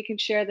so that we can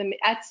share them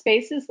at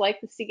spaces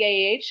like the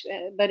CAH,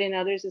 but in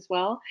others as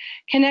well.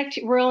 Connect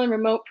rural and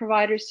remote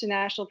providers to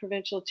national,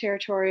 provincial,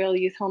 territorial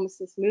youth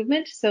homelessness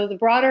movement. So the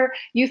broader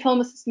youth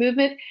homelessness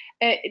movement,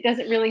 it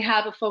doesn't really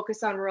have a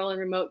focus on rural and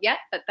remote yet,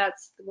 but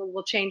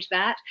we'll change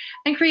that.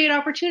 And create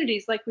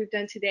opportunities like we've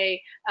done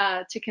today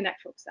to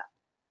connect folks up.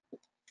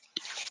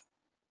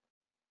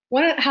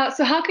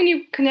 So how can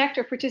you connect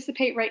or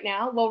participate right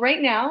now? Well,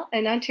 right now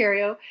in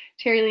Ontario,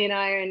 Terry Lee and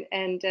I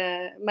and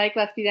Mike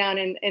Lefty down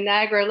in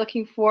Niagara are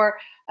looking for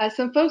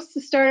some folks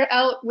to start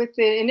out with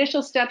the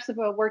initial steps of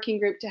a working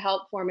group to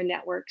help form a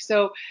network.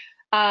 So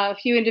a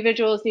few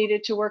individuals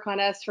needed to work on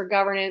us for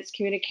governance,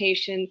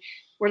 communication.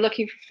 We're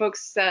looking for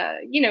folks,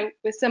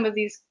 with some of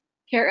these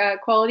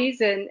qualities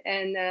and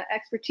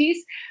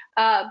expertise,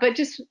 but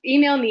just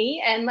email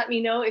me and let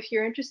me know if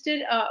you're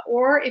interested,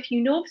 or if you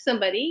know of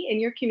somebody in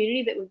your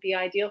community that would be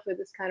ideal for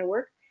this kind of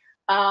work,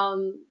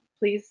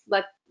 please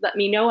let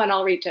me know and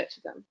I'll reach out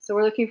to them. So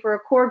we're looking for a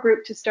core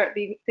group to start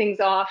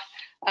things off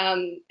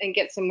and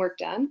get some work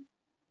done.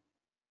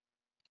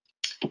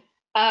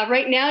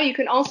 Right now, you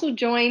can also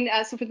join,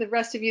 so for the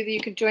rest of you, you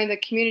can join the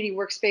community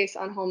workspace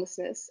on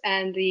homelessness,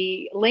 and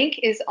the link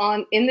is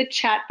in the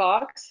chat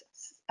box.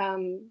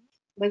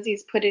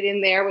 Lindsay's put it in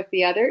there with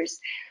the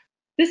others.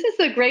 This is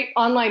a great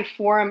online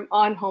forum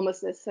on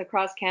homelessness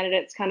across Canada.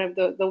 It's kind of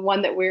the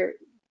one that we're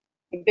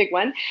the big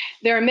one.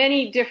 There are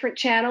many different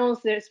channels.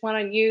 There's one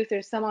on youth,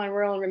 there's some on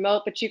rural and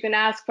remote, but you can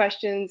ask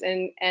questions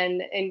and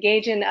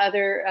engage in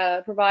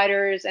other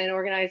providers and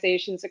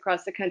organizations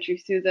across the country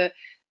through the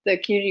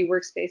community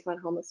workspace on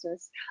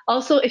homelessness.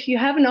 Also, if you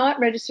have not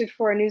registered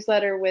for a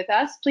newsletter with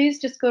us,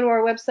 please just go to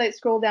our website,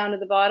 scroll down to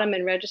the bottom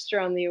and register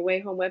on the Away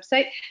Home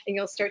website, and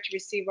you'll start to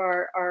receive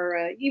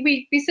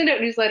we send out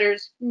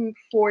newsletters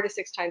 4 to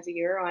 6 times a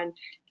year on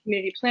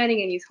community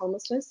planning and youth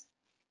homelessness.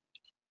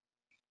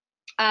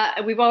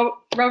 We've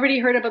already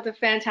heard about the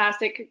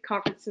fantastic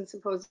conference and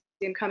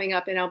symposium coming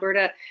up in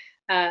Alberta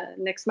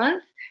next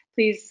month.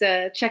 Please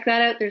check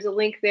that out. There's a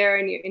link there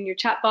in your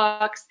chat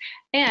box.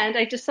 And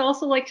I just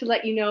also like to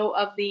let you know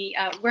of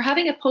we're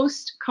having a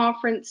post-CAEH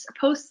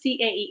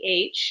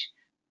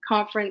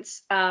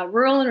conference,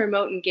 rural and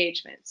remote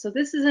engagement. So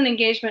this is an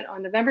engagement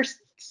on November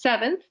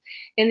 7th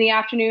in the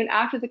afternoon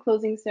after the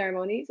closing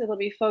ceremonies. It'll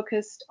be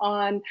focused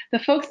on the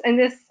folks,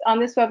 and on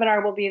this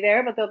webinar will be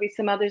there, but there'll be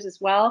some others as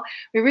well.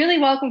 We really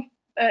welcome,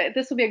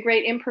 this will be a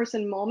great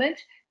in-person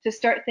moment to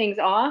start things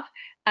off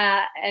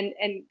and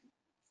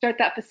start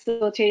that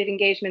facilitated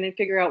engagement and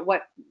figure out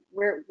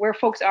where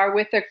folks are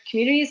with their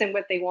communities and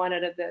what they want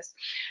out of this.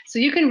 So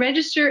you can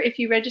register if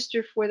you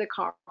register for the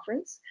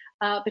conference,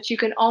 but you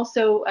can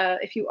also,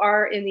 if you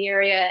are in the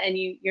area and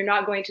you're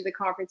not going to the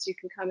conference, you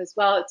can come as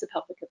well. It's a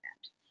public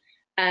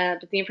event.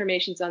 But the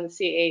information's on the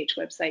CAH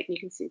website and you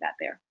can see that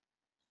there.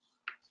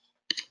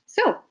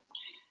 So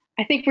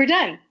I think we're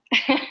done,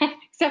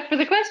 except for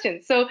the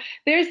questions. So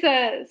there's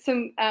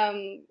some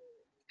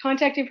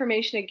contact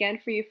information again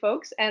for you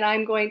folks, and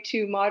I'm going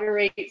to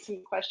moderate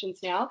some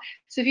questions now.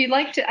 So if you'd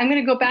like to, I'm going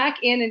to go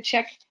back in and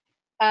check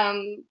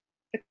the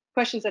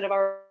questions that have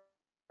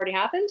already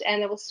happened,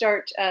 and then we'll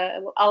start,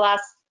 I'll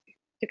ask,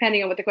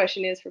 depending on what the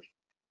question is, for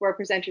our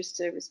presenters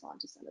to respond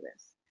to some of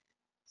this.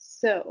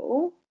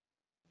 So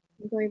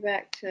I'm going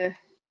back to,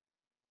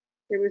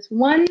 there was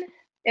one,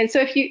 and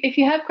so if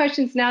you have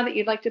questions now that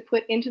you'd like to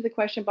put into the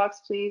question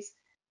box, please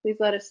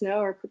let us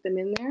know or put them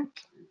in there.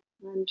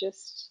 I'm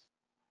just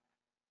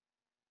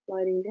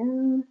sliding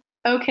down.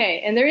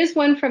 Okay, and there is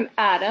one from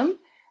Adam,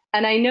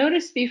 and I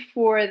noticed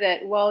before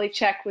that Wally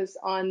Check was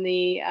on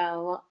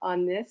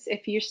on this.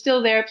 If you're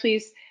still there,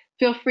 please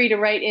feel free to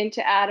write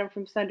into Adam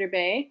from Thunder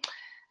Bay.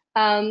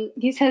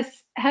 He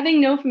says, having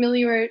no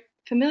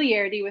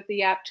familiarity with the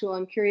YAP tool,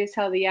 I'm curious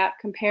how the YAP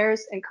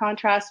compares and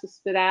contrasts with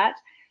SPDAT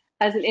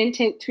as an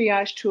intake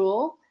triage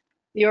tool.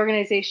 The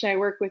organization I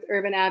work with,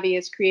 Urban Abbey,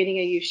 is creating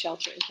a youth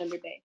shelter in Thunder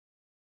Bay.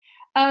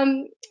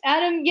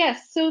 Adam,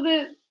 yes, so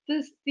the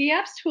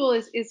apps tool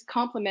is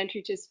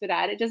complementary to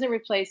SPDAT. It doesn't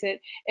replace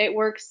it. It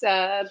works,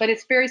 but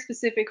it's very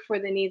specific for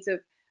the needs of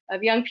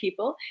young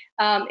people.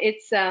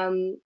 It's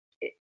a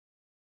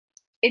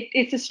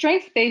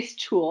strengths-based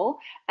tool,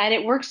 and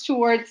it works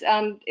towards,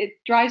 it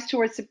drives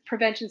towards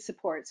prevention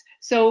supports.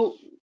 So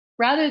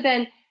rather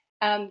than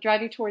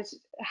driving towards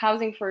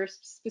housing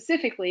first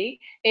specifically,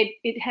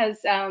 it has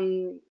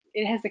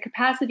the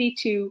capacity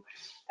to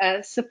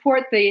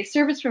support the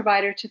service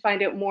provider to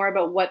find out more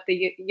about what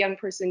the young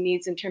person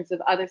needs in terms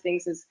of other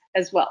things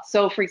as well.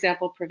 So for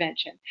example,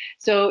 prevention.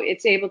 So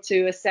it's able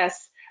to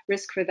assess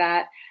risk for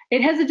that.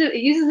 it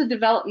uses a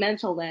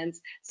developmental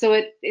lens, so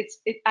it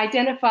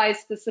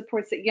identifies the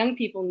supports that young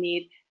people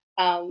need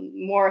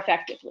more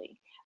effectively.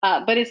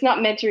 But it's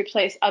not meant to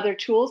replace other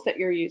tools that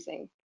you're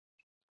using.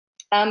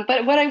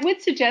 But what I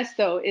would suggest,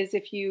 though, is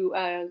if you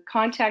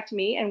contact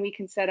me and we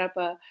can set up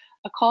a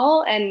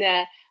call and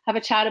have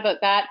a chat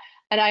about that.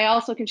 And I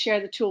also can share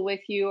the tool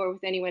with you or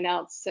with anyone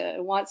else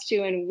wants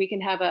to, and we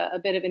can have a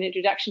bit of an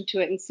introduction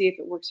to it and see if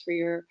it works for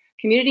your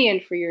community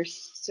and for your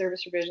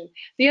service provision.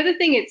 The other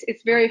thing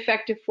it's very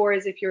effective for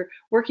is if you're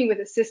working with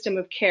a system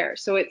of care.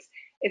 So it's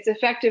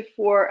effective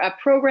for a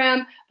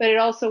program, but it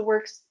also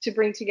works to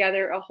bring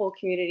together a whole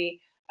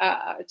community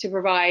to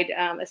provide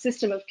a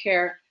system of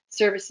care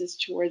services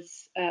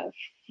towards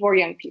for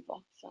young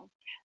people. So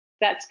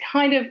that's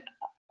kind of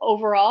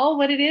overall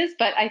what it is,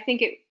 but I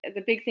think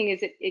the big thing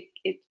is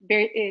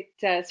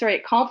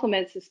it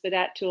complements the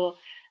SPDAT tool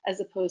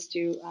as opposed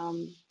to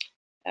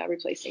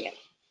replacing it.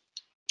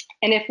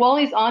 And if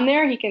Wally's on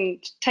there, he can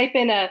type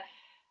in an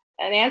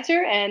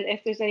answer, and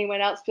if there's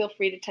anyone else, feel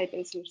free to type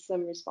in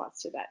some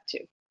response to that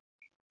too.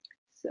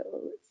 So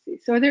let's see.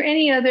 So are there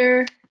any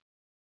other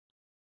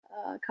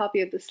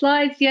copy of the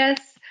slides? Yes.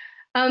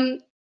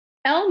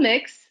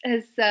 LMIX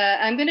has,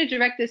 I'm going to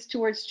direct this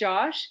towards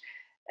Josh,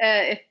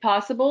 if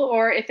possible,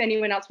 or if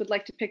anyone else would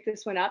like to pick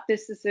this one up.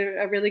 This is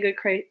a really good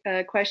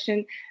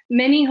question.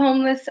 Many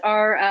homeless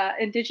are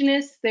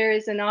Indigenous. There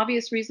is an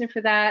obvious reason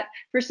for that.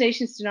 First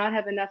Nations do not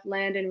have enough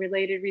land and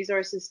related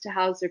resources to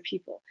house their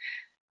people.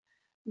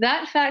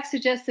 That fact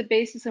suggests a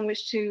basis on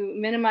which to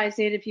minimize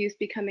Native youth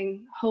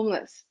becoming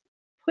homeless.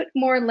 Put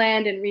more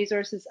land and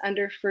resources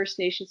under First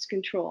Nations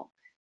control.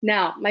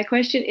 Now, my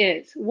question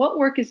is, what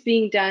work is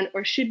being done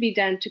or should be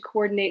done to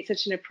coordinate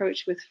such an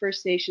approach with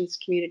First Nations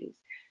communities?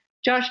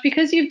 Josh,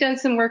 because you've done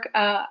some work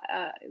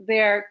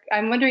there,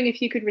 I'm wondering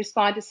if you could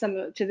respond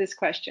to this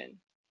question.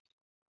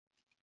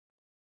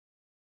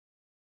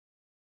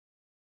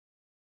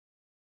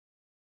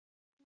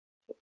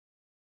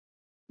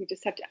 You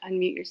just have to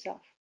unmute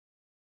yourself.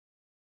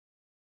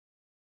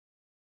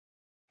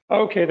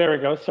 Okay, there we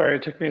go. Sorry,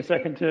 it took me a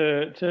second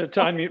to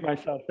unmute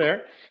myself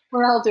there.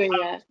 We're all doing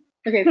that.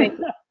 Okay, thank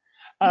you.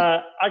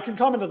 I can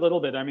comment a little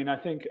bit. I mean, I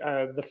think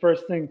the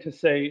first thing to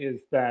say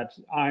is that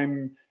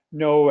I'm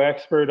no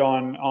expert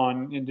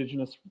on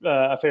Indigenous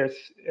affairs,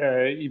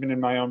 even in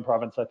my own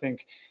province. I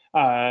think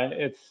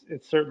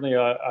it's certainly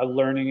a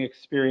learning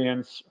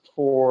experience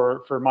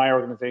for my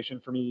organization,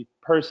 for me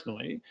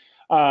personally.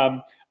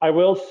 I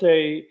will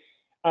say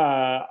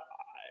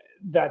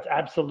that's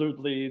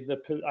absolutely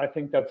I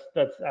think that's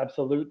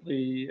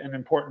absolutely an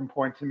important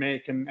point to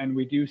make, and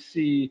we do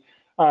see.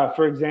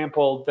 For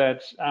example,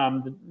 that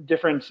the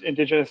different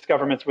Indigenous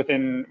governments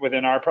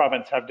within our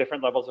province have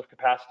different levels of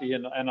capacity,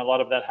 and a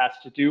lot of that has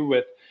to do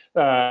with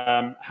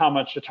how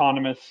much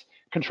autonomous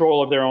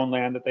control of their own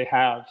land that they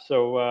have.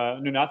 So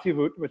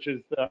Nunatsiavut, which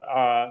is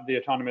the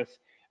autonomous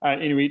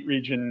Inuit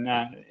region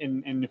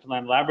in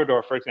Newfoundland and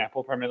Labrador, for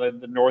example, primarily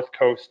the north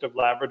coast of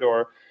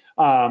Labrador,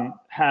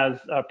 has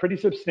a pretty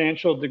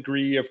substantial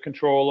degree of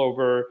control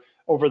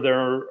over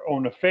their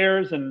own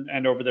affairs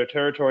and over their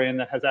territory, and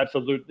that has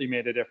absolutely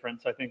made a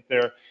difference. I think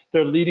they're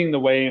leading the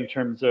way in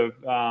terms of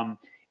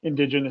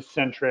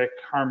Indigenous-centric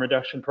harm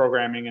reduction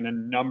programming in a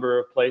number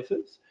of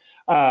places.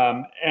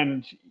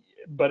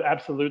 But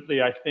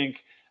absolutely, I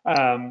think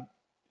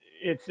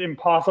it's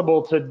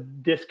impossible to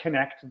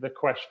disconnect the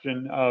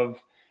question of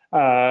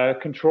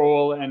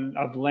control and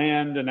of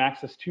land and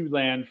access to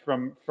land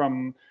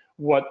from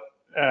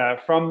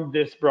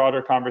this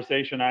broader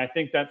conversation. I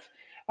think that's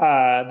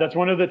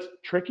one of the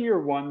trickier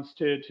ones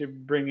to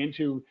bring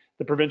into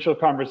the provincial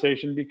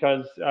conversation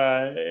because,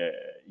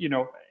 you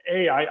know,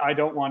 I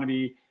don't want to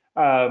be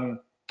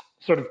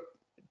sort of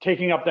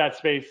taking up that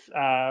space,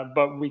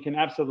 but we can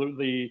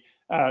absolutely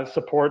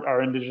support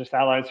our Indigenous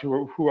allies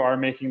who are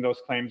making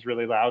those claims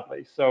really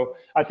loudly. So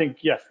I think,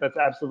 yes, that's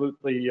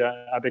absolutely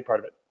a big part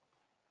of it.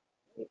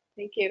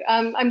 Thank you.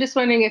 I'm just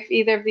wondering if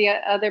either of the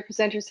other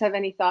presenters have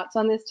any thoughts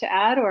on this to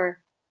add, or?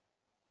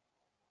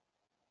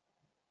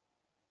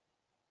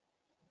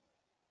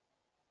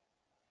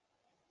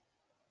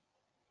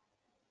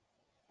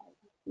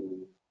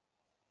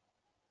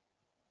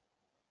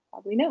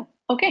 Probably no.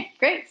 Okay,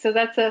 great. So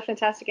that's a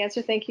fantastic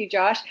answer. Thank you,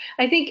 Josh.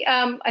 I think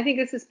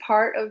this is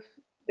part of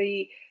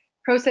the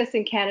process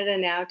in Canada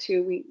now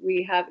too.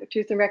 We have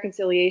truth and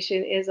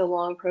reconciliation is a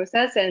long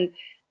process, and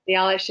the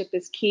allyship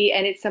is key,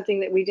 and it's something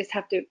that we just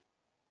have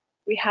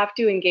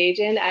to engage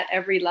in at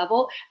every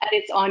level, and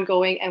it's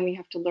ongoing, and we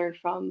have to learn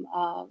from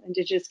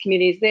Indigenous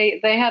communities. They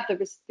have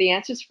the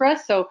answers for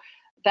us, so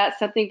that's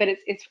something, but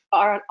it's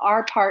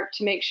our part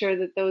to make sure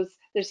that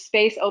there's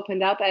space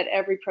opened up at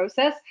every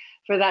process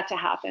for that to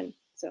happen.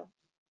 So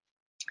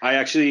I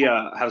actually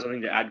have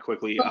something to add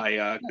quickly.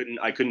 I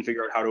couldn't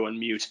figure out how to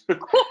unmute.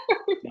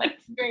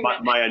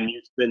 My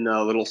unmute's been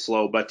a little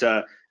slow, but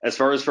as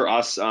far as for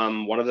us,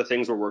 one of the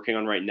things we're working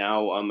on right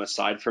now,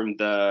 aside from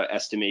the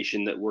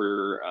estimation that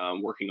we're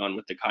working on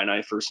with the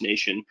Kainai First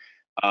Nation,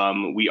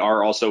 we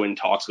are also in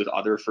talks with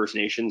other First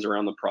Nations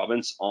around the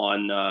province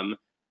on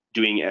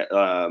doing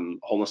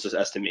homelessness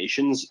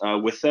estimations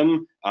with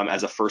them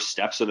as a first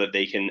step, so that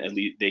they can at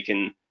least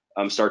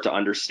start to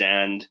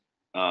understand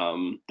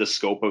the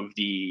scope of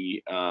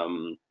the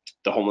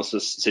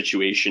homelessness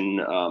situation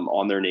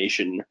on their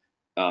nation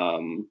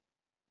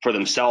for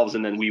themselves.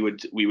 And then we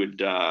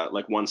would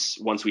like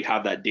once we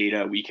have that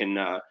data, we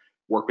can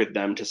work with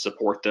them to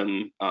support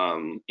them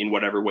in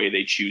whatever way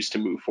they choose to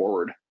move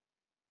forward.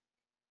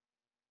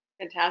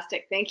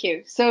 Fantastic, thank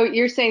you. So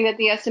you're saying that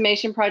the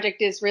estimation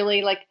project is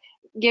really like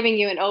giving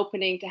you an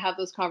opening to have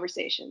those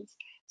conversations.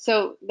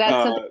 So that's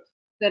something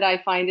that I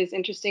find is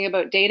interesting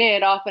about data.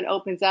 It often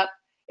opens up,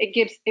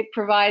 it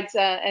provides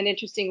an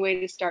interesting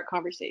way to start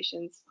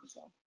conversations.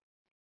 So.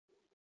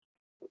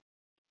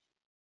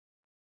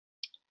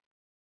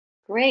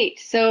 Great.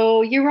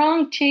 So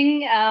Yurong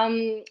Ching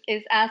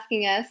is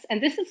asking us,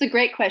 and this is a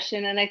great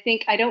question, and I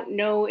don't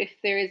know if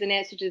there is an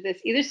answer to this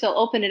either, so I'll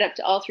open it up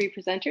to all three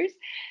presenters.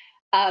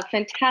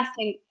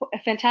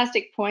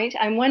 Fantastic point.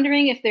 I'm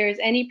wondering if there is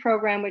any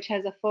program which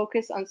has a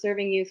focus on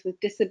serving youth with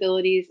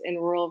disabilities in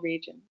rural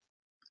regions.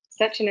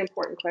 Such an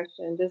important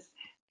question. Does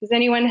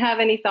anyone have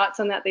any thoughts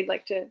on that they'd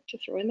like to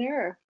throw in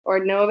there,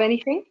 or know of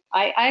anything?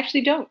 I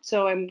actually don't,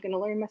 so I'm going to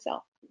learn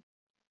myself.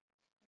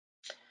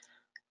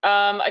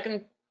 I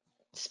can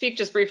speak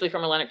just briefly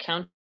from Atlantic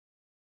County.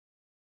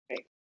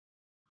 Okay.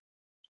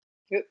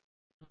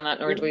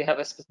 Nor do we have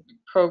a specific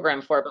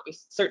program for it, but we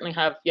certainly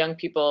have young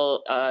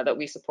people that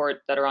we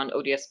support that are on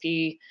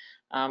ODSP.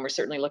 We're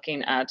certainly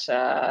looking at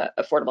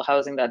affordable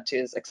housing that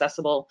is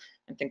accessible.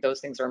 I think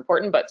those things are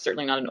important, but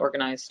certainly not an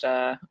organized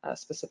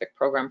specific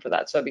program for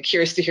that. So I'd be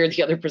curious to hear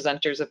the other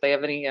presenters if they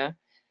have any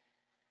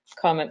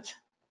comments.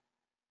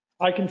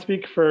 I can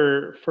speak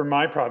for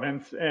my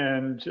province,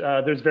 and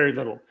there's very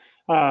little.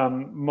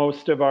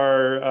 Most of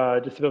our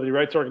disability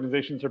rights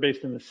organizations are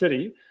based in the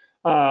city.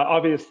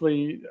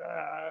 Obviously,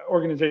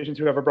 organizations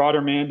who have a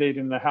broader mandate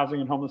in the housing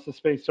and homelessness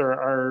space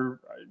are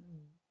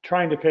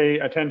trying to pay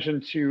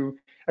attention to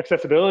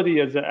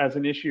accessibility as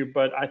an issue,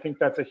 but I think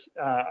that's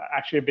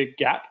actually a big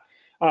gap.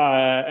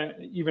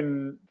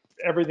 Even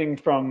everything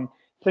from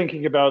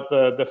thinking about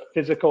the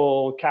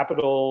physical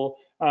capital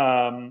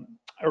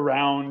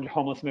around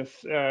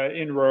homelessness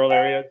in rural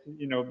areas,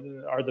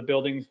 are the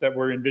buildings that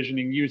we're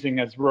envisioning using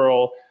as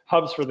rural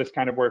hubs for this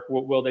kind of work,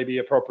 will they be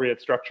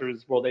appropriate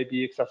structures? Will they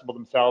be accessible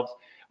themselves?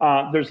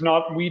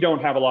 We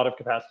don't have a lot of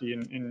capacity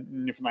in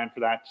Newfoundland for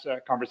that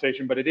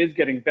conversation, but it is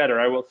getting better.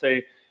 I will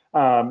say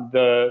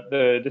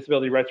the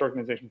disability rights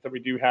organizations that we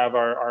do have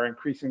are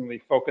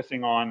increasingly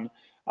focusing on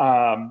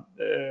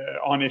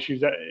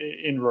issues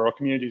in rural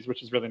communities,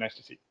 which is really nice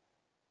to see.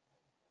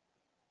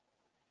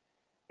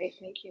 Great,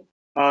 thank you.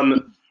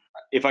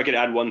 If I could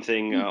add one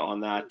thing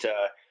on that,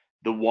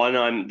 the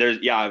one there's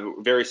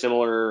very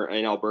similar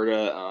in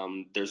Alberta.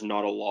 There's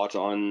not a lot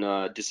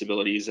on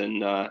disabilities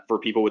and for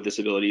people with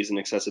disabilities and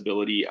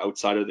accessibility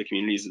outside of the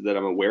communities that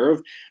I'm aware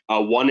of.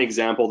 One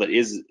example that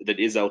is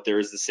out there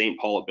is the St.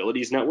 Paul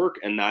Abilities Network,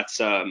 and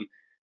that's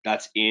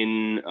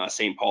in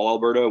St. Paul,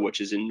 Alberta, which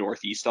is in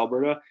Northeast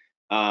Alberta,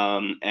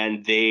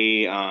 and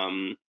they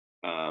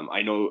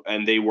I know,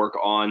 and they work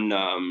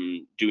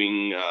on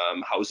doing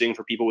housing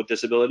for people with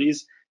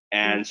disabilities.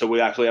 And so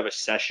we actually have a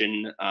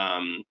session.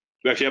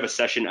 We actually have a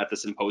session at the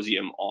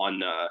symposium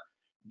on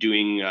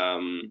building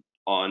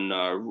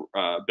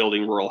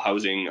rural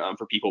housing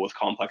for people with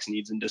complex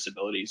needs and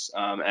disabilities.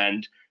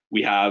 And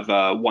we have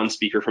one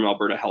speaker from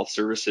Alberta Health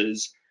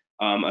Services,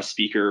 a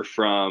speaker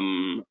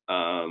from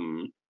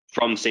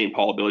St.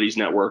 Paul Abilities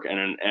Network,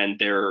 and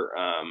their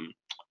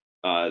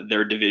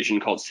division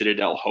called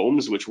Citadel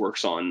Homes, which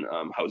works on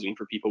housing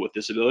for people with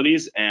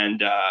disabilities,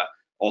 and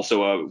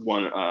also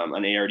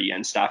an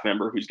ARDN staff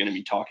member who's going to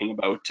be talking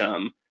about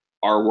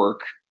our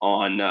work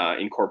on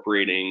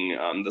incorporating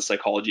the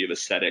psychology of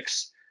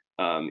aesthetics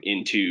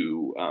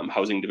into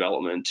housing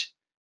development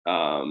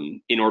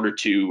in order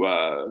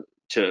to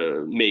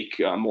make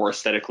more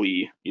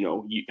aesthetically,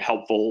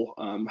 helpful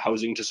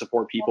housing to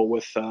support people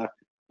with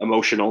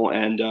emotional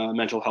and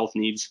mental health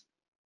needs.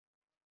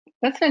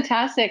 That's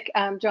fantastic,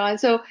 John.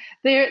 So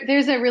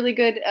there's a really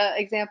good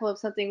example of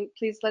something.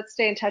 Please, let's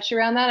stay in touch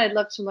around that. I'd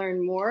love to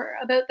learn more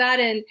about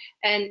that, and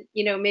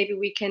maybe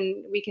we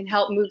can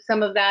help move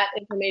some of that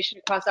information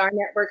across our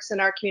networks and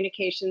our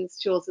communications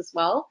tools as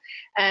well,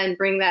 and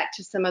bring that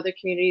to some other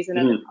communities and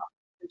other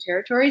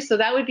territories. So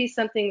that would be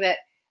something that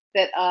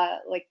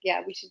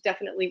we should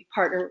definitely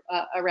partner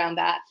around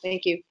that.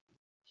 Thank you.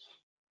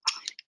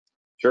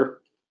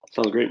 Sure,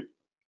 sounds great.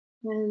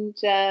 And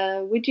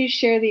would you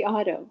share the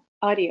audio?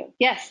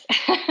 Yes.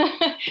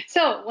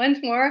 So once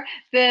more,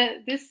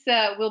 this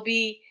will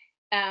be.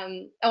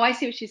 Oh, I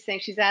see what she's saying.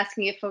 She's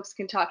asking if folks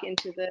can talk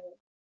into the.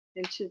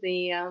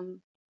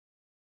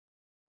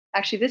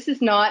 Actually, this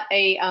is not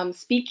a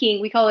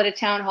speaking. We call it a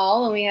town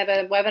hall, and we have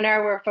a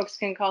webinar where folks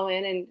can call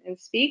in and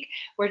speak.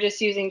 We're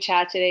just using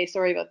chat today.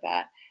 Sorry about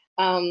that.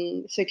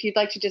 So if you'd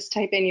like to just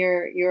type in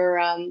your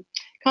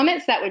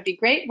comments, that would be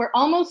great. We're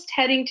almost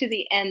heading to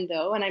the end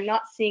though, and I'm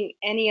not seeing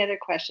any other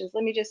questions.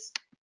 Let me just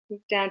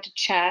move down to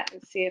chat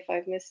and see if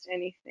I've missed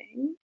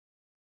anything.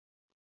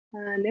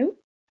 No. Is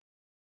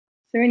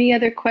there any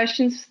other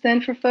questions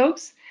then for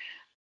folks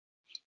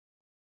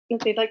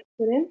that they'd like to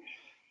put in?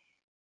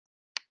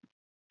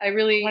 I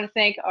really want to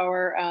thank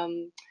our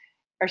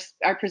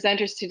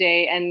presenters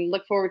today and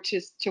look forward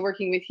to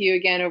working with you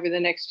again over the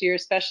next year,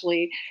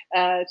 especially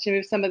to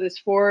move some of this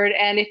forward.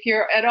 And if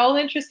you're at all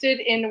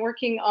interested in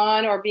working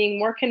on or being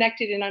more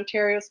connected in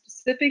Ontario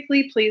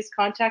specifically, please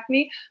contact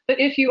me. But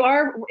if you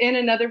are in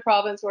another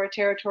province or a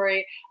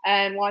territory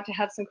and want to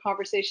have some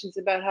conversations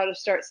about how to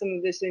start some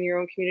of this in your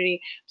own community,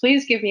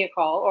 please give me a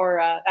call or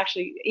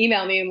actually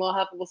email me, and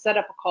we'll set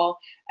up a call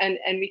and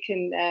we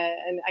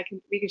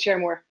can share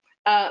more.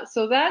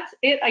 So that's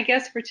it, I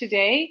guess, for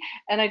today.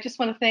 And I just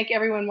want to thank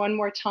everyone one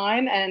more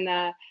time and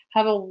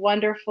have a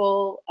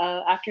wonderful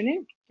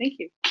afternoon. Thank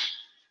you.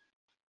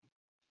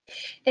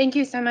 Thank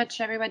you so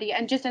much, everybody.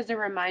 And just as a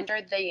reminder,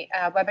 the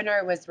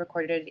webinar was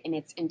recorded in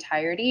its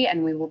entirety,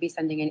 and we will be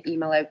sending an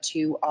email out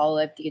to all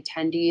of the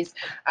attendees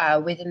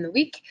within the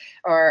week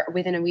or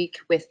within a week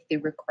with the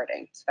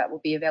recording. So that will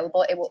be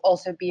available. It will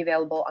also be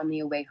available on the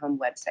Away Home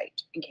website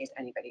in case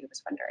anybody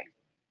was wondering.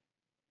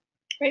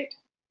 Great.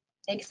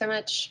 Thanks so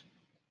much.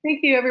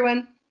 Thank you,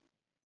 everyone.